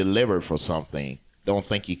you was delivered for something, don't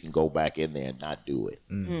think you can go back in there and not do it.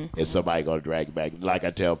 Is somebody gonna drag you back? Like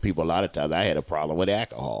I tell people a lot of times, I had a problem with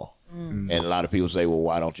alcohol, and a lot of people say, "Well,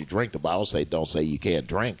 why don't you drink?" The Bible say, "Don't say you can't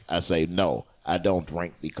drink." I say, "No, I don't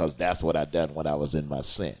drink because that's what I done when I was in my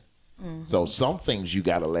sin." So some things you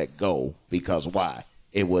got to let go because why?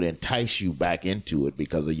 It would entice you back into it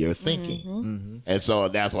because of your thinking. And so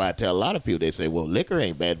that's why I tell a lot of people, they say, well, liquor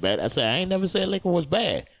ain't bad. I say, I ain't never said liquor was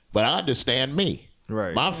bad, but I understand me.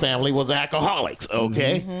 Right. My family was alcoholics,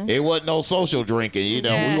 okay? It wasn't no social drinking. You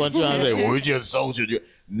know, we weren't trying to say, we're just social drinking.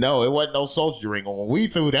 No, it wasn't no social drinking. When we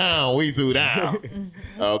threw down, we threw down.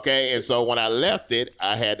 Okay? And so when I left it,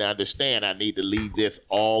 I had to understand I need to leave this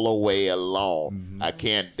all the way alone. I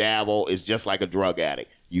can't dabble. It's just like a drug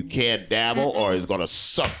addict. You can't dabble or it's going to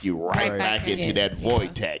suck you right back into that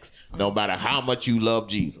vortex, no matter how much you love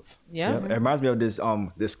Jesus. Yeah. It reminds me of this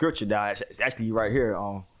this scripture that it's actually right here.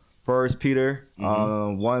 1 Peter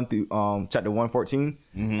 1 through chapter 1:14.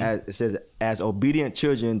 As it says, as obedient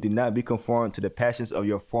children, do not be conformed to the passions of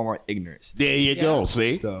your former ignorance. There you go.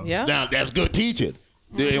 See? So- Now, that's good teaching.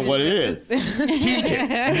 Then what it is. Teaching.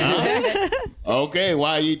 Huh? Okay,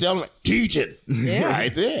 why are you telling me? Teaching.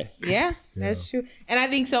 Right there. Yeah, that's true. And I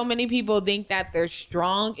think so many people think that they're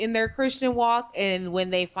strong in their Christian walk, and when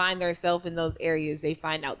they find themselves in those areas, they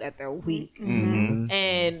find out that they're weak,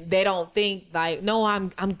 and they don't think like, no,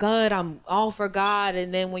 I'm good, I'm all for God.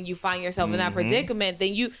 And then when you find yourself in that predicament,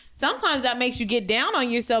 then sometimes that makes you get down on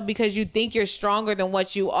yourself because you think you're stronger than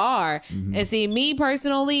what you are. And see, me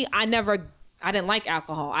personally, I didn't like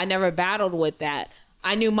alcohol. I never battled with that.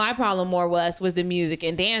 I knew my problem more or less was the music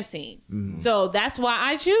and dancing. So that's why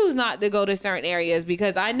I choose not to go to certain areas,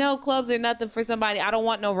 because I know clubs are nothing for somebody. I don't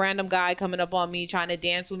want no random guy coming up on me trying to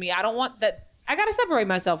dance with me. I don't want that. I got to separate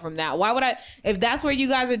myself from that. Why would I? If that's what you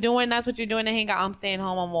guys are doing, that's what you're doing to hang out, I'm staying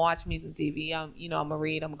home. I'm going to watch me some TV. I'm going to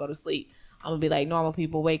read. I'm going to go to sleep. I'm going to be like normal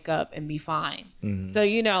people, wake up and be fine. So,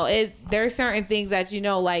 there's certain things that,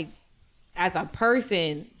 like, as a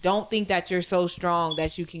person, don't think that you're so strong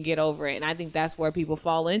that you can get over it. And I think that's where people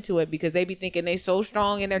fall into it, because they be thinking they so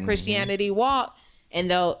strong in their Christianity walk, and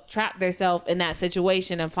they'll trap themselves in that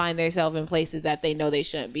situation and find themselves in places that they know they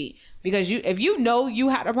shouldn't be. Because if you know you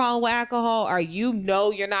had a problem with alcohol, or you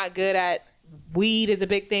know you're not good at weed is a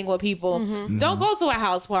big thing with people. Don't go to a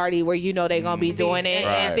house party where you know they're going to be doing it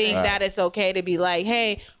and think that it's okay to be like,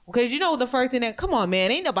 hey, because the first thing that, come on,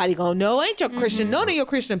 man, ain't nobody going to know. Ain't your Christian, none of your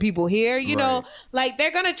Christian people here, you know, like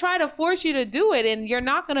they're going to try to force you to do it, and you're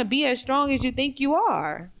not going to be as strong as you think you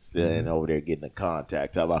are. Standing over there getting the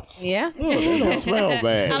contact. How about, Yeah. oh, that don't smell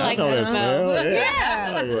bad. I like know that smell. Yeah.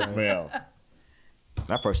 I like that smell.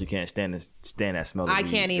 I personally can't stand that smell. I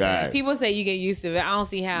can't either. Right. People say you get used to it. I don't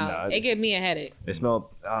see how. No, It gives me a headache. It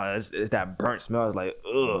smell. It's that burnt smell. It's like,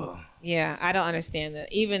 ugh. Yeah, I don't understand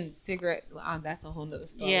that. Even cigarette, that's a whole nother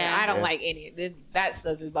story. Yeah. I don't like any of it. That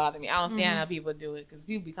stuff just bothers me. I don't understand how people do it, because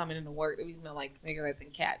people be coming into work, they be smell like cigarettes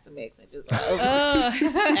and cats and mix, and just like,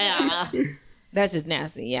 that's just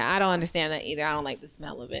nasty. Yeah, I don't understand that either. I don't like the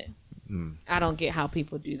smell of it. I don't get how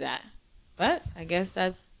people do that. But I guess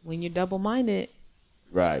that's when you're double-minded.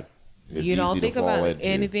 Right. It's You don't easy to think about fall it. into.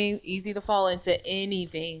 Anything, easy to fall into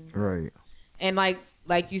anything. Right. And like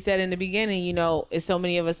you said in the beginning, it's so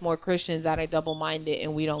many of us more Christians that are double-minded,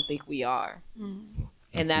 and we don't think we are.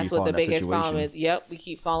 And that's Keep what the falling in that biggest problem is. situation. We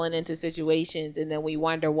keep falling into situations, and then we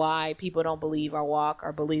wonder why people don't believe our walk,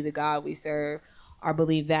 or believe the God we serve, or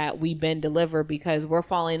believe that we've been delivered, because we're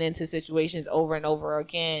falling into situations over and over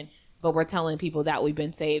again, but we're telling people that we've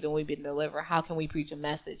been saved and we've been delivered. How can we preach a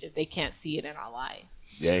message if they can't see it in our life?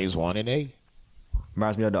 James 1:8.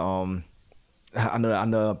 Reminds me of the I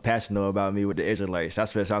know Pastor know about me with the Israelites.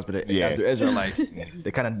 That's what it sounds like. The Israelites,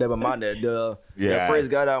 they kind of double-minded. They praise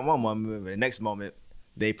God at one moment, but the next moment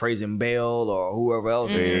they praising Baal or whoever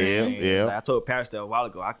else. Yeah. Like I told Pastor a while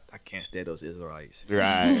ago, I can't stand those Israelites. Right.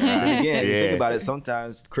 And again, you think about it,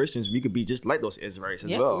 sometimes Christians, we could be just like those Israelites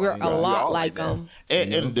as well. We're You know, a we lot all like that. them.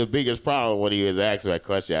 And the biggest problem when he was asking that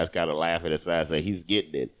question, I was kind of laughing aside. I said he's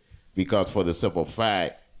getting it because for the simple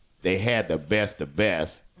fact they had the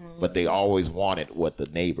best, but they always wanted what the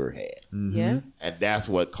neighbor had, Yeah. and that's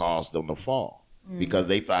what caused them to fall because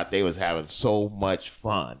they thought they was having so much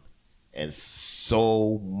fun and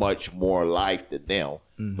so much more life than them,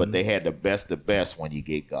 but they had the best when you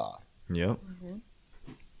get God. Yep.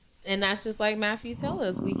 And that's just like Matthew tells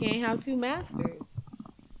us. We can't have two masters.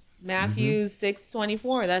 Matthew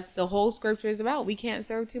 6:24. That's the whole scripture is about. We can't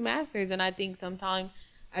serve two masters. And I think sometimes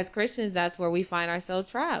as Christians, that's where we find ourselves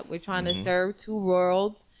trapped. We're trying to serve two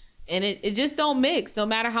worlds. And it just don't mix. No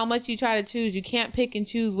matter how much you try to choose, you can't pick and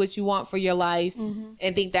choose what you want for your life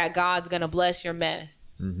and think that God's going to bless your mess.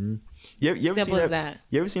 You ever Simple seen as that.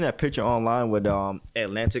 You ever seen that picture online with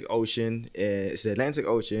Atlantic Ocean? It's the Atlantic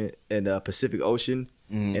Ocean and the Pacific Ocean,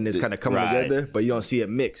 and it's kind of coming Right. together, but you don't see it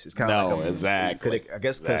mix. It's kind of No, like exactly. I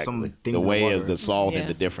guess because some Exactly. things the way in the is water. the salt Yeah. and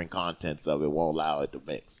the different contents of it won't allow it to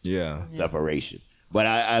mix. Yeah. Separation. But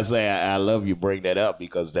I say I love you bring that up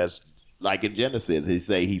because that's like in Genesis. He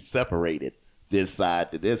say he separated this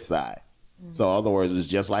side to this side. So in other words, it's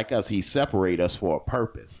just like us. He separate us for a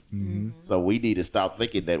purpose. So we need to stop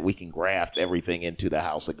thinking that we can graft everything into the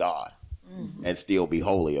house of God and still be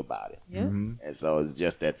holy about it. Yeah. And so it's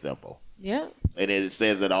just that simple. Yeah. And it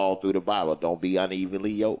says it all through the Bible. Don't be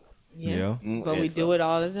unevenly yoked. Yeah. But we And do so- it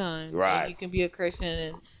all the time. Right. Like you can be a Christian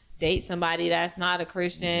and date somebody that's not a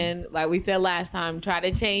Christian. Like we said last time, try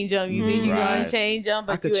to change them. You think you're going Right. to change them,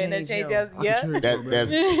 but could you end up change changing him. them. Yeah.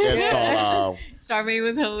 That's called Charmaine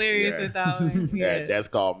was hilarious Yeah. with that one. Yeah. that's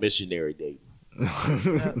called missionary dating.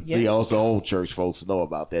 Yeah. See, also old church folks know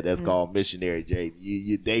about that. That's called missionary dating.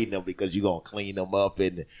 You dating them because you're gonna clean them up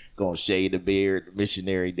and gonna shave the beard.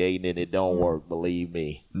 Missionary dating, and it don't work. Believe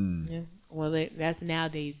me. Yeah. Well, that's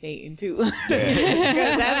nowadays dating too, because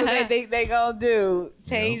that's what they think they gonna do.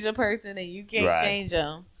 Change a person, and you can't Right. change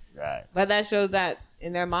them. Right. But that shows that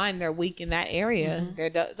in their mind they're weak in that area.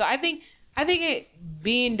 So I think it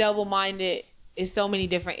being double minded is so many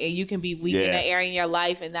different. You can be weak in Yeah. that area in your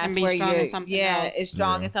life, and that's And be where strong you're in something else. it's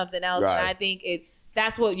strong in something else. Right. And I think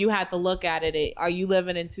that's what you have to look at it. Are you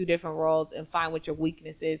living in two different worlds and find what your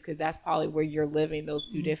weakness is? Because that's probably where you're living those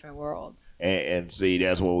two different worlds. And see,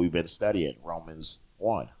 that's what we've been studying. Romans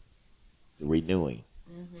 1, the renewing,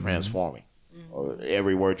 transforming, or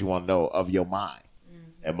every word you want to know of your mind.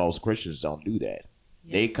 And most Christians don't do that.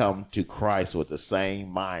 They come to Christ with the same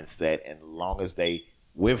mindset, and as long as they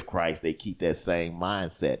with Christ, they keep that same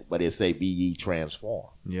mindset. But it say, "Be ye transformed."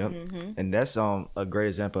 Yep. And that's a great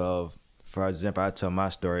example of, for example, I tell my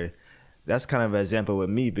story. That's kind of an example with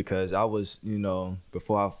me because I was,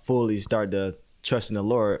 before I fully started to trust in the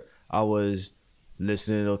Lord, I was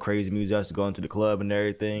listening to crazy music. I was going to the club and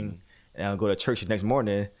everything, and I'll go to church the next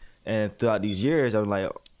morning. And throughout these years, I was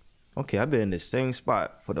like, okay, I've been in the same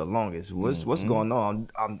spot for the longest. What's going on?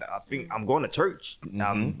 I think I'm going to church,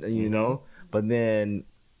 But then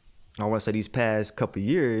I want to say these past couple of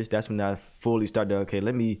years, that's when I fully started. Okay,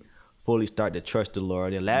 let me fully start to trust the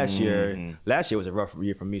Lord. And last year was a rough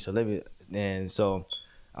year for me. So so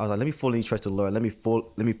I was like, let me fully trust the Lord. Let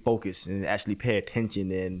me focus and actually pay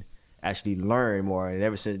attention and actually learn more. And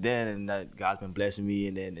ever since then, and God's been blessing me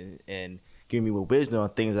and giving me wisdom on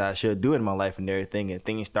things that I should do in my life and everything. And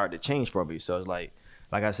things start to change for me. So it's like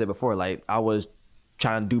I said before, like I was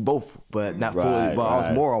trying to do both, but not fully. But I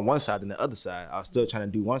was more on one side than the other side. I was still trying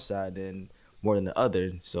to do one side than more than the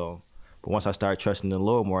other. So, but once I started trusting the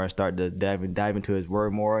Lord more, I started to dive into His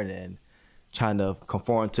Word more, and then trying to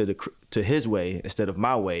conform to His way instead of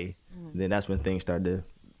my way. Then that's when things started to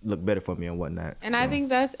look better for me and whatnot. And I think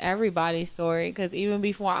that's everybody's story, because even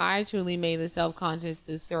before I truly made the self-conscious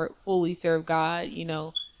to fully serve God,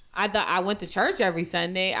 I thought I went to church every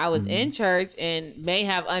Sunday. I was in church and may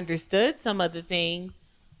have understood some of the things,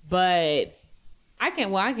 but I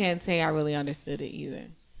can't say I really understood it either.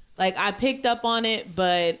 Like I picked up on it,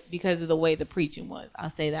 but because of the way the preaching was, I'll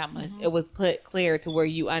say that much. It was put clear to where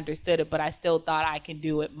you understood it, but I still thought I can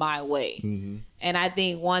do it my way. And I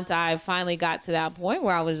think once I finally got to that point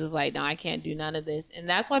where I was just like, no, I can't do none of this. And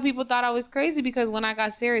that's why people thought I was crazy, because when I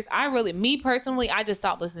got serious, me personally, I just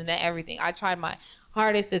stopped listening to everything. I tried my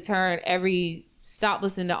hardest to stop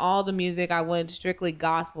listening to all the music. I went strictly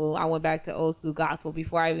gospel. I went back to old school gospel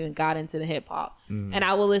before I even got into the hip hop. And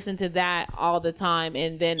I would listen to that all the time.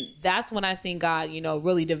 And then that's when I seen God,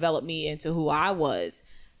 really develop me into who I was,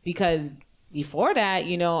 because before that,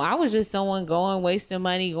 you know, I was just someone going, wasting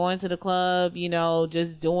money, going to the club, you know,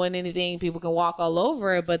 just doing anything. People can walk all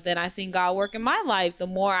over it. But then I seen God work in my life. The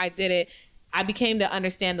more I did it, I became to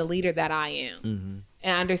understand the leader that I am.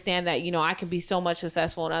 And understand that, you know, I can be so much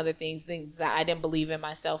successful in other things that I didn't believe in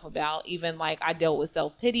myself about. Even like I dealt with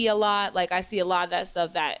self-pity a lot. Like I see a lot of that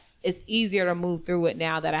stuff that it's easier to move through it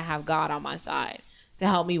now that I have God on my side to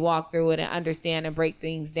help me walk through it and understand and break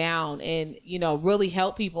things down and, you know, really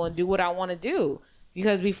help people and do what I want to do.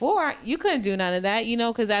 Because before you couldn't do none of that, you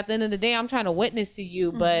know, because at the end of the day, I'm trying to witness to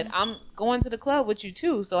you, but I'm going to the club with you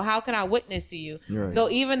too. So how can I witness to you? Right. So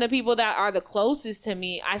even the people that are the closest to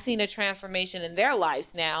me, I seen a transformation in their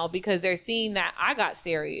lives now because they're seeing that I got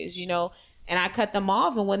serious, you know, and I cut them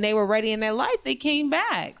off. And when they were ready in their life, they came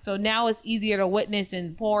back. So now it's easier to witness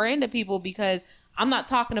and pour into people because I'm not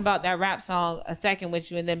talking about that rap song a second with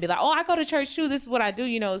you and then be like, oh, I go to church too. This is what I do,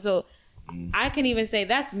 you know. So I can even say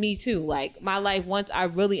that's me too. Like my life, once I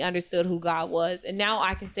really understood who God was, and now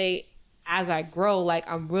I can say as I grow, like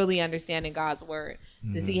I'm really understanding God's word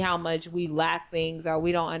to see how much we lack things or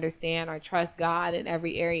we don't understand or trust God in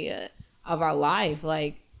every area of our life.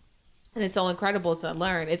 Like, and it's so incredible to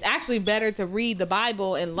learn. It's actually better to read the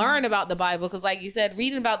Bible and learn about the Bible because, like you said,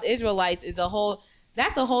 reading about the Israelites is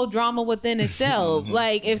that's a whole drama within itself.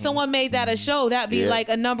 Like if someone made that a show, that'd be like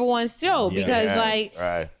a #1 show because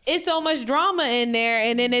it's so much drama in there.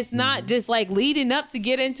 And then it's not just like leading up to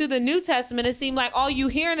get into the New Testament. It seemed like all you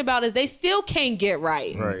hearing about is they still can't get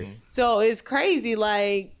right. So it's crazy.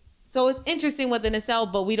 Like, so it's interesting within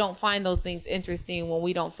itself, but we don't find those things interesting when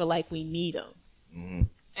we don't feel like we need them.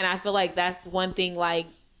 And I feel like that's one thing, like,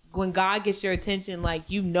 when God gets your attention, like,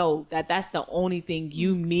 you know that's the only thing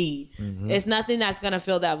you need. It's nothing that's going to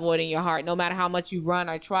fill that void in your heart. No matter how much you run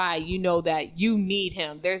or try, you know that you need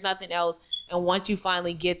him. There's nothing else. And once you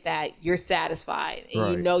finally get that, you're satisfied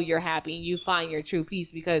and you know you're happy and you find your true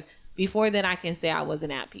peace. Because before then, I can say I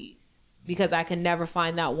wasn't at peace because I can never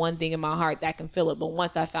find that one thing in my heart that can fill it. But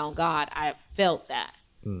once I found God, I felt that.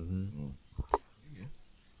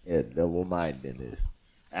 Yeah, double-mindedness.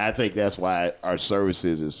 I think that's why our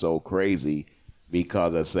services is so crazy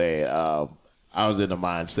because I say I was in the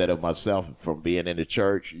mindset of myself from being in the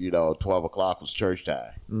church, you know, 12 o'clock was church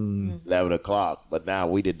time, 11 o'clock. But now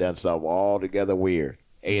we done something altogether weird,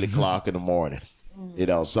 8 o'clock in the morning. You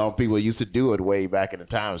know, some people used to do it way back in the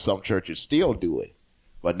time. Some churches still do it.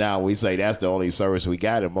 But now we say that's the only service we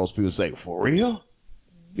got. And most people say, for real?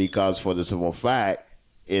 Because for the simple fact,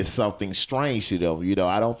 it's something strange to them. You know,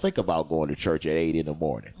 I don't think about going to church at 8 in the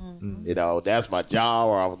morning. You know, that's my job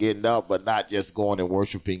or I'm getting up, but not just going and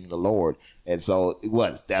worshiping the Lord. And so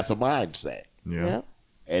that's a mindset.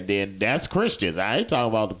 And then that's Christians. I ain't talking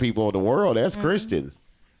about the people in the world. That's Christians.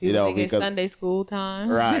 You know, because Sunday school time.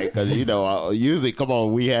 Right. Because, you know, usually, come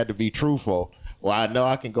on, we had to be truthful. Well, I know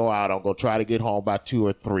I can go out. I'm going to try to get home by 2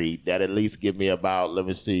 or 3. That at least give me about,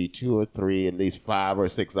 2 or 3, at least 5 or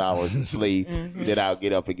 6 hours of sleep. Then I'll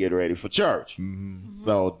get up and get ready for church.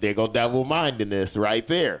 So there go double-mindedness right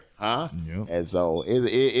there, huh? And so it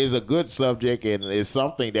is a good subject, and it's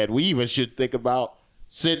something that we even should think about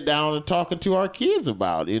sitting down and talking to our kids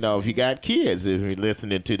about. You know, if you got kids, if you're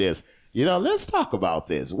listening to this, you know, let's talk about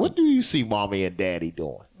this. What do you see mommy and daddy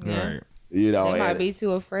doing? Right. You know, they might be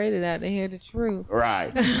too afraid of that to hear the truth.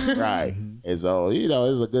 Right. And so, you know,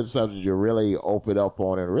 it's a good subject to really open up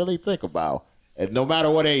on and really think about. And no matter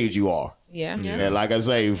what age you are. And like I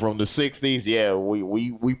say, from the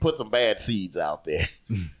 60s, we put some bad seeds out there.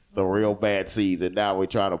 Some real bad seeds. And now we're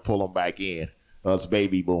trying to pull them back in. Us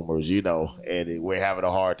baby boomers, you know, and we're having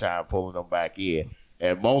a hard time pulling them back in.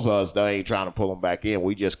 And most of us, they ain't trying to pull them back in.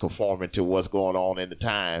 We just conforming to what's going on in the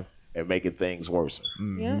time and making things worse.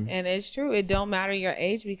 And it's true. It don't matter your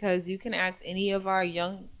age because you can ask any of our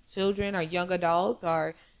young children or young adults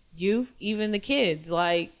or youth, even the kids,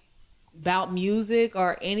 like about music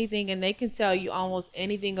or anything, and they can tell you almost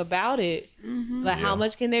anything about it. But how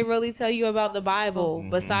much can they really tell you about the Bible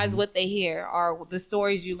besides what they hear or the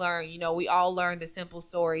stories you learn? You know, we all learn the simple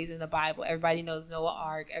stories in the Bible. Everybody knows Noah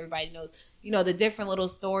Ark. Everybody knows, you know, the different little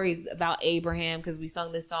stories about Abraham because we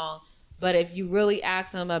sung this song. But if you really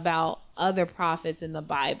ask them about other prophets in the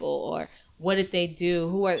Bible or what did they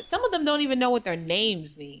do, some of them don't even know what their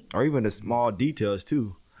names mean. Or even the small details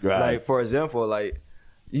too. Right. Like for example, like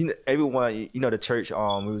you know, everyone, you know, the church, we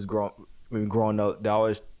were growing up, they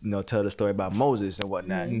always, you know, tell the story about Moses and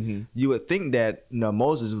whatnot. You would think that, you know,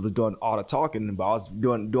 Moses was doing all the talking, but I was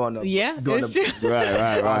doing the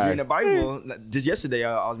right. reading the Bible. Just yesterday,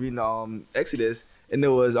 I was reading Exodus. And it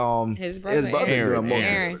was his brother doing most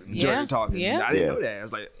Aaron. of the talking. I didn't know that. I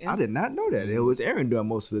was like, I did not know that. It was Aaron doing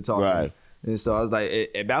most of the talking. Right. And so I was like,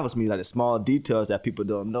 it baffles me, like the small details that people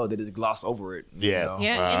don't know, they just gloss over it. you Yeah. know?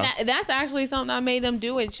 Yeah, and that's actually something I made them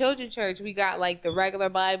do in children's church. We got like the regular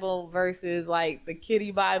Bible versus like the kiddie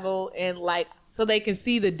Bible, and like so they can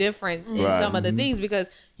see the difference in Right. some of the things, because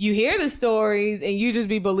you hear the stories and you just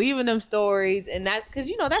be believing them stories, and that because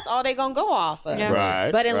that's all they gonna go off of. Yeah.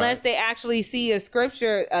 Right. But unless right. they actually see a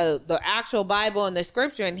scripture, the actual Bible and the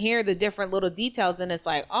scripture, and hear the different little details, then it's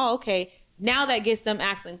like, oh, okay. Now that gets them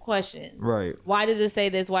asking questions. Right. Why does it say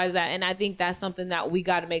this? Why is that? And I think that's something that we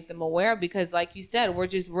got to make them aware of, because like you said, we're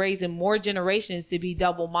just raising more generations to be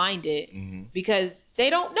double-minded because they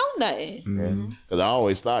don't know nothing. Because I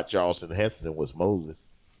always thought Charlton Heston was Moses.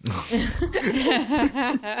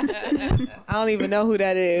 I don't even know who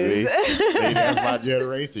that is. See, that's my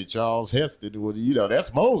generation. Charles Heston was,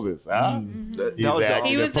 that's Moses. Huh? He's That was actor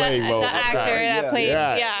He was the played Moses. actor that played.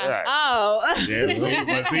 Right, Yeah. right. Oh, Yeah,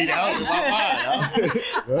 but see, that was in my mind.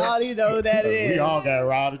 Huh? I don't even know who that is. We all got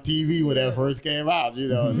around the TV when that first came out,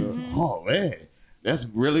 Oh, man, that's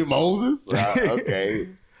really Moses? Okay.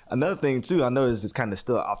 Another thing too, I know this is kind of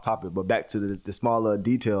still off topic, but back to the smaller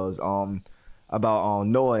details about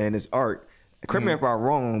Noah and his ark. Correct me if I'm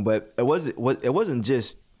wrong, but it wasn't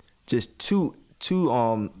just two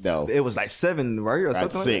No. it was like 7, right? Or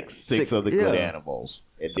Right, something like that? six of the good yeah. animals,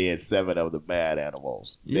 and then 7 of the bad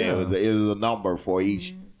animals. Yeah. It was a number for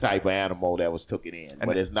each type of animal that was taken in,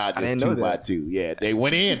 but it's not I just didn't know 2 by that. 2. Yeah, they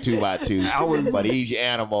went in 2 by 2, but each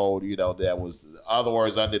animal, that was, in other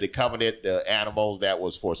words, under the covenant, the animals that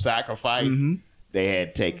was for sacrifice, they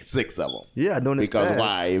had to take 6 of them. Yeah, doing this Because fast.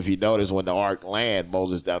 why? If you notice, when the ark landed,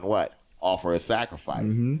 Moses done what? Offer a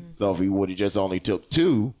sacrifice. So if he would have just only took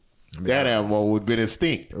 2, that animal would have been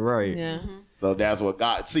extinct. Right. Yeah. So that's what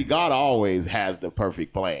God always has the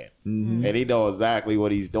perfect plan. And he knows exactly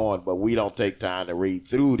what he's doing, but we don't take time to read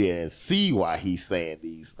through there and see why he's saying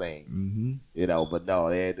these things. But no,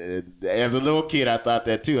 as a little kid, I thought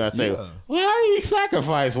that too. I say, why he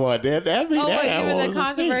sacrificed one? That means Oh, that wait, animal even the was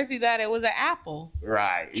extinct. controversy that it was an apple.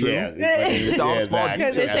 Right. True. Yeah. It's all small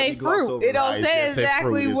Because it Yeah, say you gloss fruit. over It don't Right, say it just say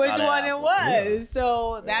exactly fruit. It's which not an one it apple. was.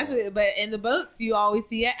 So that's it. But in the books, you always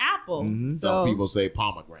see an apple. Some So people say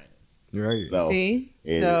pomegranate. Right. So see,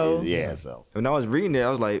 so When I was reading it, I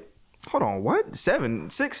was like, hold on, what? 7,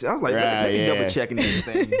 6? I was like, let me Right, double checking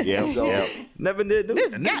everything. Yep, So yep. never did do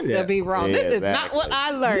this never got did to that. be wrong. Yeah, This is not what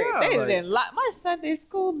I learned. Yeah, They like- didn't like my Sunday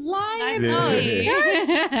school lying. Yeah.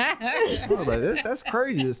 Oh, I was like, that's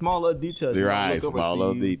crazy. The small little details. you right, look over small to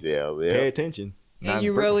little you, details. Pay Yeah. attention. and Not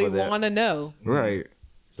you grateful really for that. want to know. Right.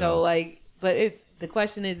 So like, but the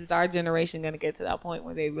question is our generation going to get to that point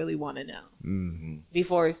where they really want to know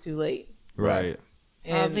before it's too late? Right.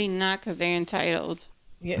 And Probably not, because they're entitled.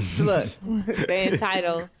 yeah, look, they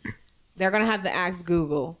entitled. They're gonna have to ask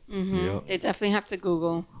Google. Yep. They definitely have to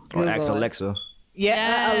Google. Or ask Google it. Alexa. Yeah,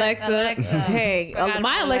 Yes, Alexa. Alexa. Hey, Forgot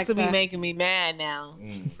my about Alexa be Alexa. making me mad now.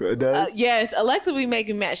 It does? Yes, Alexa be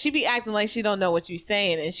making me mad. She be acting like she don't know what you're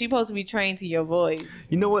saying, and she supposed to be trained to your voice.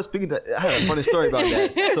 You know what? Speaking of, I had a funny story about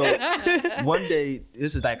that. So one day,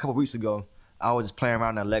 this is like a couple weeks ago, I was just playing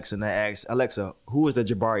around in Alexa and I asked Alexa, who is the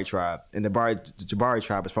Jabari tribe? And the Jabari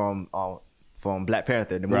tribe is from Black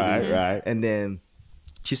Panther, the movie. Right. And then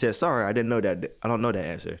she said, sorry, I didn't know that. I don't know that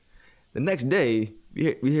answer. The next day,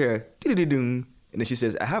 we hear doo-doo-doo-doo, and then she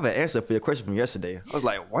says, I have an answer for your question from yesterday. I was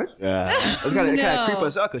like, what? It's kind of No. creep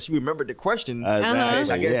us out because she remembered the question. Exactly.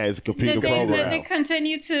 I guess- Yeah, it's a computer Did they program.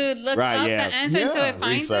 continue to look Right, up yeah. the answer until Yeah, it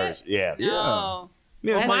finds Research. it? Yeah. Oh.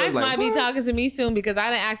 Me and Tanya Mine was like, might be what? talking to me soon because I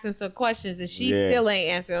didn't ask him some questions and she Yeah. still ain't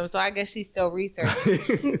answering them. So I guess she's still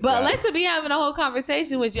researching. But Alexa be having a whole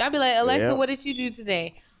conversation with you. I'd be like, Alexa, Yeah. what did you do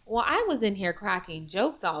today? Well, I was in here cracking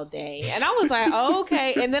jokes all day. And I was like, oh,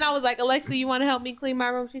 okay. And then I was like, Alexa, you want to help me clean my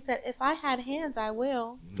room? She said, if I had hands, I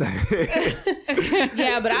will.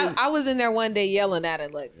 Yeah, but I was in there one day yelling at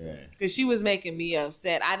Alexa because she was making me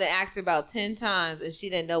upset. I done asked her about 10 times and she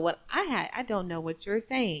didn't know what I had. I don't know what you're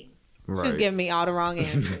saying. She was Right. giving me all the wrong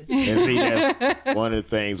answers. And see, that's one of the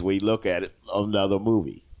things we look at it, another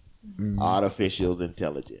movie. Artificial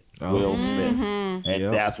intelligence. Will Smith. And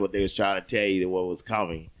Yep. that's what they was trying to tell you that what was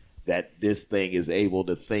coming. That this thing is able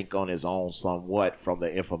to think on its own somewhat from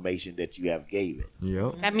the information that you have gave it.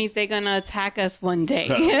 Yep. That means they're going to attack us one day.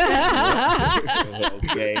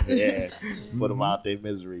 Okay, yeah. Put them out their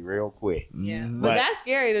misery real quick. Yeah, but But- that's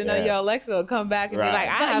scary to know yeah. your Alexa will come back and Right. be like,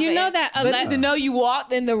 "I But have you an know answer." that But Alexa- to know you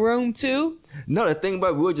walked in the room too. No, the thing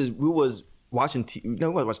about it, we was watching TV. You know,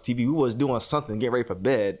 we wasn't watching TV. We was doing something, getting ready for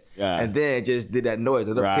bed, Yeah. and then it just did that noise,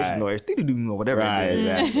 the notification Right. noise, doo-doo-doo, or whatever. Right, it is.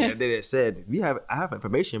 exactly. And then it said, I have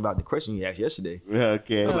information about the question you asked yesterday.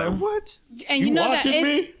 Okay. I'm like, what? And You you know that watching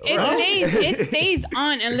me? it stays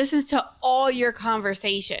on and listens to all your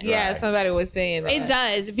conversations. Yeah, Right. somebody was saying that. It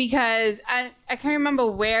does, because I can't remember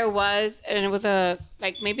where it was, and it was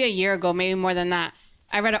maybe a year ago, maybe more than that.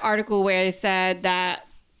 I read an article where it said that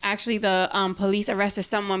actually the police arrested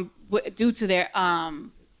someone due to their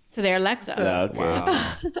Alexa.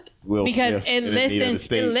 Okay. Will Because Smith it in the need of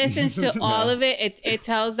the listens state. to all of it. It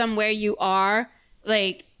tells them where you are.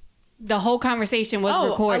 Like the whole conversation was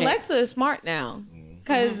recorded. Alexa is smart now.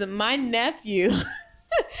 Because my nephew,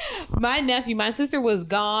 my sister was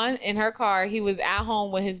gone in her car. He was at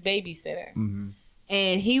home with his babysitter.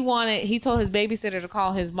 And he told his babysitter to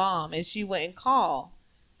call his mom, and she wouldn't call.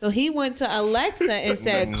 So he went to Alexa and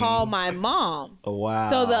said, call my mom. Oh, wow.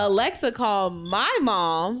 So the Alexa called my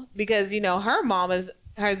mom because, her mom is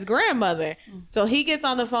his grandmother. So he gets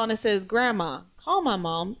on the phone and says, Grandma, call my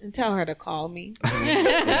mom and tell her to call me.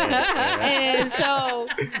 And so,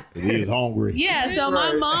 He's hungry. yeah, so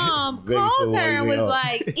my mom Baby calls still her and was waking up.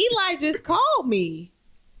 like, Eli just called me.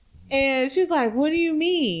 And she's like, what do you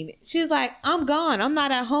mean? She's like, I'm gone. I'm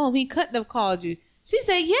not at home. He couldn't have called you. She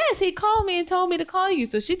said, yes, he called me and told me to call you.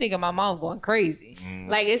 So she thinking my mom going crazy.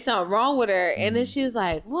 Like it's something wrong with her. And then she was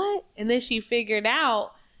like, what? And then she figured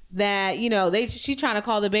out that, she trying to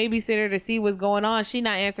call the babysitter to see what's going on. She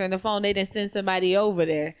not answering the phone. They didn't send somebody over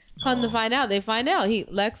there. Come to find out,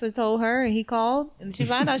 Lexa told her and he called and she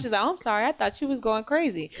found out. She's like, oh, I'm sorry. I thought you was going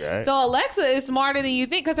crazy. Right. So Alexa is smarter than you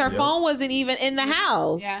think because her phone wasn't even in the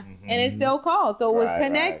house. Yeah. And it still called. So it was Right, right.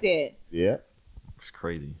 connected. Yeah. It's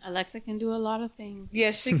crazy. Alexa can do a lot of things.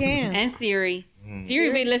 Yes, she can. And Siri.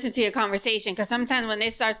 Siri may listen to your conversation, because sometimes when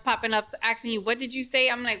it starts popping up asking you, what did you say?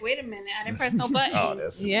 I'm like, wait a minute. I didn't press no button. Oh,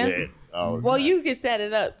 that's Yeah. good. Oh, Well, you can set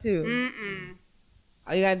it up too. Mm-mm.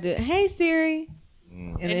 All you gotta do, hey Siri,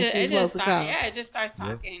 and then she's It supposed just to starts, come. yeah, it just starts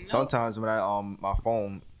talking. Nope. Sometimes when I my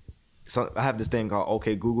phone, I have this thing called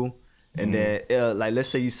OK Google, and then like let's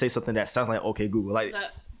say you say something that sounds like OK Google, like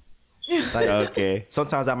Look, Okay.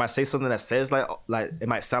 sometimes I might say something that says like it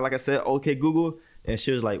might sound like I said OK Google, and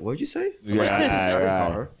she was like, "What'd you say?" Right,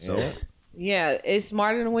 right. Her, so Yeah. Yeah, it's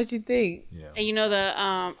smarter than what you think. and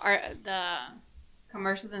the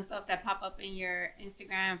commercials and stuff that pop up in your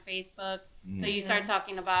Instagram, Facebook. So you start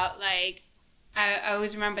talking about like, I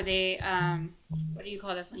always remember they what do you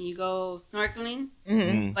call this when you go snorkeling?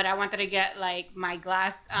 Mm-hmm. But I wanted to get like my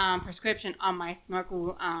glass prescription on my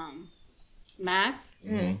snorkel mask.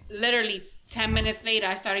 Literally 10 minutes later,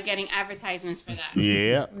 I started getting advertisements for that.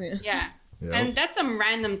 Yeah. Yeah. And that's some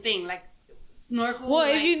random thing, like snorkel. Well,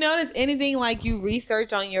 like, if you notice anything like you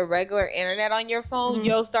research on your regular internet on your phone,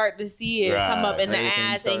 you'll start to see it come up in the Anything you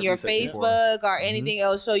ads start in your researching for. Facebook or anything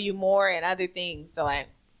else show you more and other things. So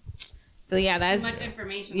yeah, too that's much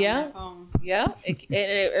information Yeah. on your phone. yeah.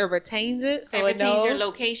 It retains it, so It it retains knows your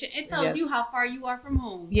location. It tells Yes. you how far you are from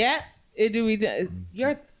home. Yeah, it do.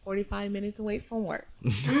 You're 45 minutes away from work.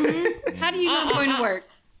 How do you know I'm going to work?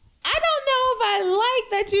 I don't know if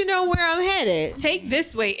I like that you know where I'm headed. Take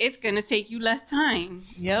this way. It's going to take you less time.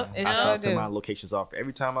 Yep, it's I sure start to do. my locations off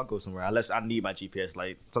every time I go somewhere, unless I need my GPS.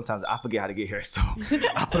 Like sometimes I forget how to get here, so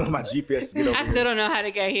I put on my GPS to get over I still don't know how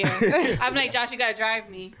to get here. I'm like, Josh, you got to drive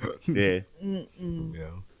me. Yeah. Yeah.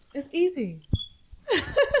 It's easy.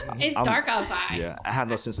 It's dark outside. Yeah, I have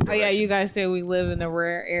no sense of Oh yeah, direction. you guys say we live in a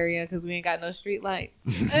rare area because we ain't got no street lights.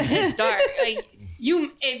 It's dark. Like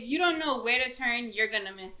if you don't know where to turn, you're going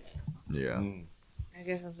to miss it. Yeah. I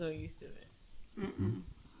guess I'm so used to it.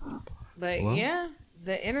 But yeah,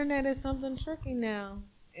 the internet is something tricky now.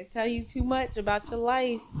 It tell you too much about your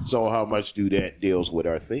life. So how much do that deals with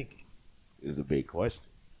our thinking is a big question.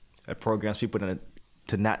 It programs people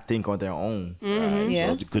to not think on their own. Right?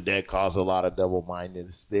 Yeah. So could that cause a lot of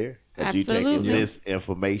double-mindedness there? Because you taking Absolutely. this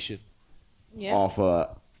information Yeah. off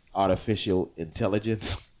artificial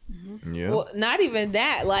intelligence. Yeah. Well, not even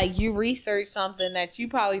that. Like you research something that you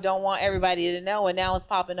probably don't want everybody to know, and now it's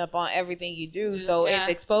popping up on everything you do. So Yeah.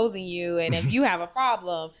 it's exposing you. And if you have a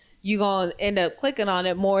problem, you're gonna end up clicking on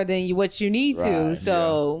it more than what you need to. Right,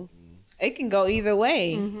 So it can go either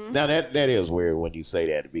way. Now that is weird when you say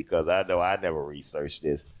that, because I know I never researched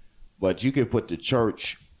this, but you can put the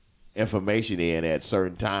church information in at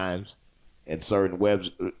certain times and certain web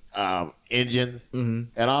engines, and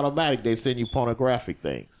automatic they send you pornographic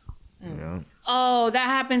things. Yeah. Oh, that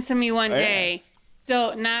happened to me one Yeah. day.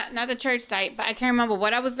 So not the church site, but I can't remember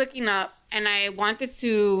what I was looking up, and I wanted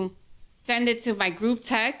to send it to my group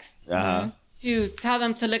text Uh-huh. to tell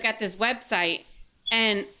them to look at this website,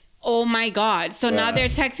 and oh my God. So now they're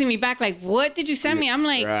texting me back like, what did you send me? I'm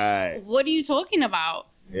like, Right. what are you talking about?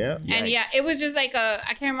 Yeah. And yeah, it was just like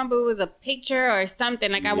I can't remember, it was a picture or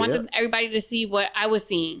something. Like I wanted everybody to see what I was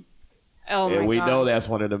seeing. Oh my God. And we know that's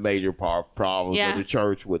one of the major problems Yeah. of the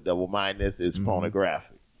church with double-mindedness is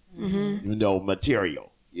pornographic. You know,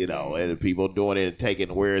 material, you know, and people doing it and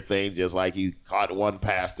taking weird things, just like you caught one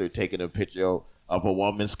pastor taking a picture of a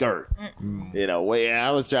woman's skirt. You know,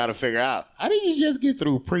 I was trying to figure out, how did you just get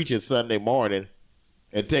through preaching Sunday morning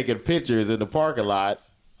and taking pictures in the parking lot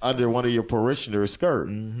under one of your parishioners' skirt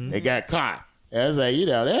and got caught? And I was like, you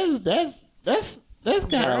know, that's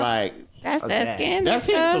kind of like, That's that skin. that's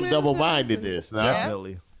hitting some double-mindedness. No?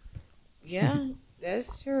 Definitely. Yeah,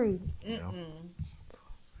 that's true.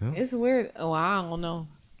 It's weird. Oh, I don't know.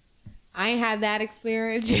 I ain't had that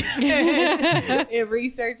experience in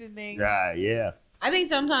researching things. Right, yeah. I think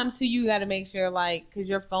sometimes too, you got to make sure, like, because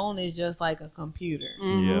your phone is just like a computer.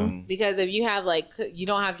 Yeah. Because if you have like, you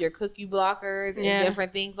don't have your cookie blockers and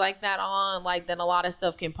different things like that on, like, then a lot of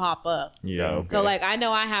stuff can pop up. Yeah. Okay. So like, I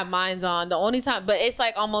know I have mines on. The only time, but it's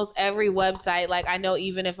like almost every website. Like, I know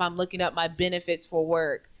even if I'm looking up my benefits for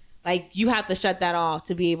work, like, you have to shut that off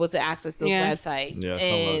to be able to access the website. Yeah, some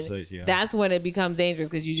and websites, yeah. that's when it becomes dangerous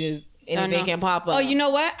because you just anything can pop up. Oh, you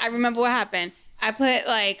know what? I remember what happened. I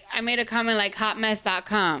made a comment like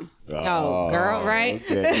hotmess.com. Oh, girl, right?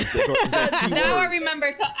 Okay. So now I remember.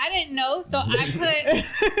 So I didn't know. So I put.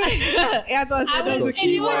 I thought I was, that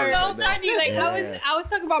and it was so funny. Like I was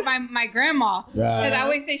talking about my grandma because I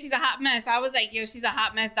always say she's a hot mess. I was like, yo, she's a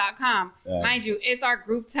hotmess.com. Mind you, it's our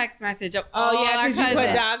group text message of all Oh yeah, our because you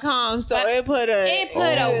cousins. put .com, so But it put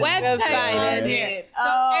a website in in it.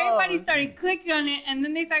 So everybody started clicking on it, and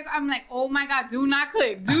then they started. I'm like, oh my God, do not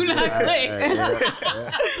click, do not click.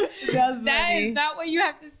 That is not what you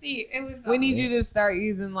have to see. It was. We need you to start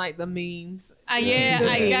using like the memes. Yeah, The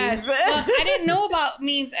I memes. guess. Well, I didn't know about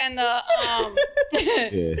memes and the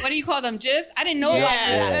what do you call them? GIFs. I didn't know about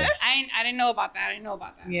that. I didn't know about that. I didn't know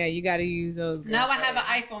about that. Yeah, you got to use those. Now I have an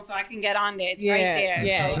iPhone, so I can get on there. It's right there.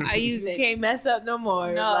 Yeah, So I use You it. can't mess up no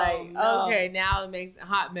more. No, like, no. okay, now it makes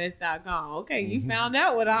hotmess.com. Okay, you found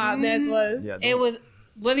out what a hot mess was. Yeah, It was.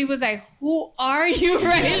 Willie was like, "Who are you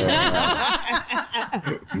right now?"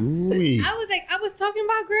 Ooh-wee. I was talking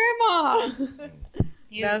about grandma.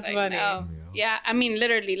 He was That's like, funny. "No." Yeah, I mean,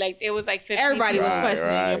 literally, like it was like 15 Everybody was people.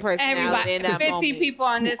 questioning your personality Everybody, in that 15 moment. people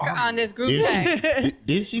on this group text.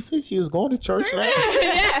 Did she say she was going to church now?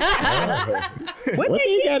 What What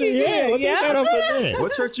they they got teach you in there? What they got up in there?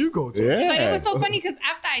 What church you go to? Yeah. But it was so funny because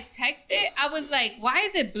after I texted, I was like, "Why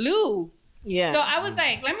is it blue?" Yeah. So I was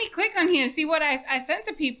like, "Let me click on here and see what I sent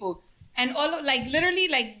to people." And all of, like, literally,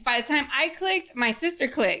 like, by the time I clicked, my sister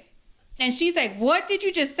clicked. And she's like, "What did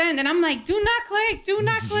you just send?" And I'm like, "Do not click. Do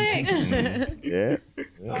not click." Yeah.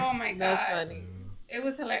 Oh, my God. That's funny. It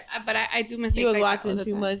was hilarious. But I do mistakes You was like that all watching the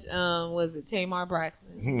too time. much, was it Tamar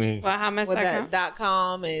Braxton? Well, how much With that that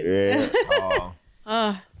 .com and Yeah.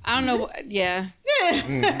 Oh, I don't know. Yeah.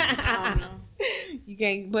 I don't know. you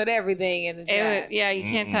can't put everything in the chat. Yeah, you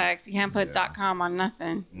can't text. You can't put .com on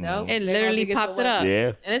nothing. Nope. It They literally gonna think pops it's it a up.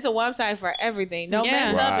 Yeah. And it's a website for everything. Don't Yeah.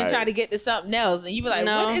 mess up and Right. try to get to something else. And you be like,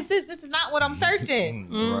 No. what is this? This is not what I'm searching.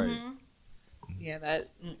 right. Yeah,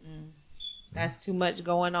 that's too much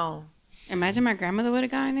going on. Imagine my grandmother would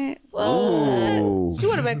have gotten it. Ooh. She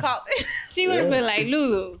would have been called. She would have been like,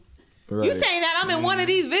 Lulu. Right. You saying that I'm in one of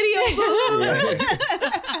these videos?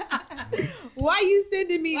 Why you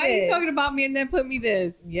sending me Why are you this? talking about me and then put me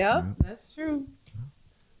this? Yep, that's true.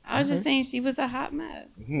 I was just saying she was a hot mess.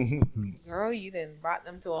 Girl, you then brought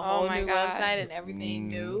them to a Oh whole my new God. website and everything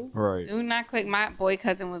new. Right. Do not click. My boy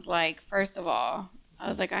cousin was like, first of all, I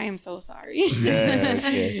was like, I am so sorry. Yeah.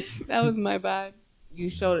 Yeah. That was my bad. You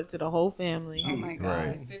showed it to the whole family. Oh my God.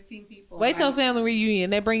 Right. 15 people. Wait till family reunion.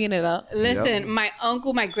 They're bringing it up. Listen, my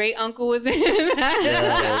great uncle was in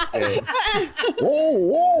that. Yeah, okay. Whoa,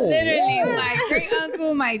 whoa. Literally, my great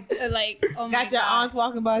uncle, my like, oh my Got your God. aunt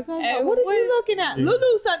walking by. Talking Hey, about, what are what- you looking at?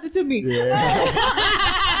 Lulu sent it to me.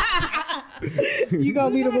 You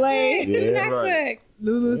gonna be the blame. Do Yeah, not right. click.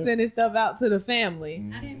 Lulu sending stuff out to the family.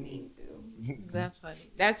 I didn't mean to. That's funny.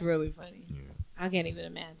 That's really funny. I can't even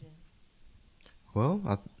imagine. Well,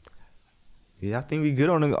 I think we good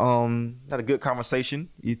on the had a good conversation.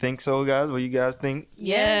 You think so, guys? What you guys think?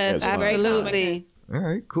 Yes, That's fine. absolutely. All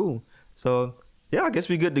right, cool. So yeah, I guess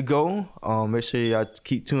we good to go. Make sure y'all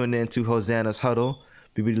keep tuning in to Hosanna's Huddle.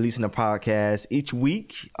 We'll be releasing a podcast each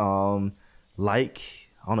week. Like,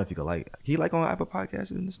 I don't know if you can you like on Apple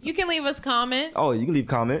Podcasts and stuff? You can leave us comments. Oh, you can leave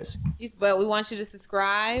comments. But we want you to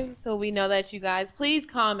subscribe so we know that you guys, please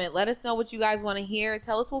comment. Let us know what you guys want to hear.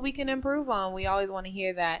 Tell us what we can improve on. We always want to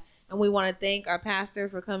hear that. And we want to thank our pastor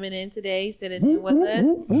for coming in today, sitting in with us.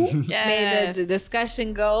 Yes. Made the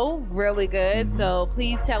discussion go really good. So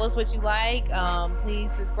please tell us what you like.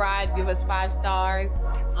 Please subscribe. Give us 5 stars.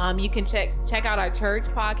 You can check out our church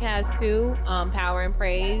podcast too, Power and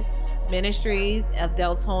Praise Ministries of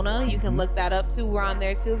Deltona. You can look that up too. We're on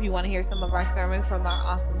there too if you want to hear some of our sermons from our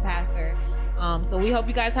awesome pastor. So we hope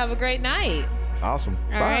you guys have a great night. Awesome.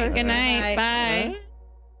 All right. Good night. Bye. Bye.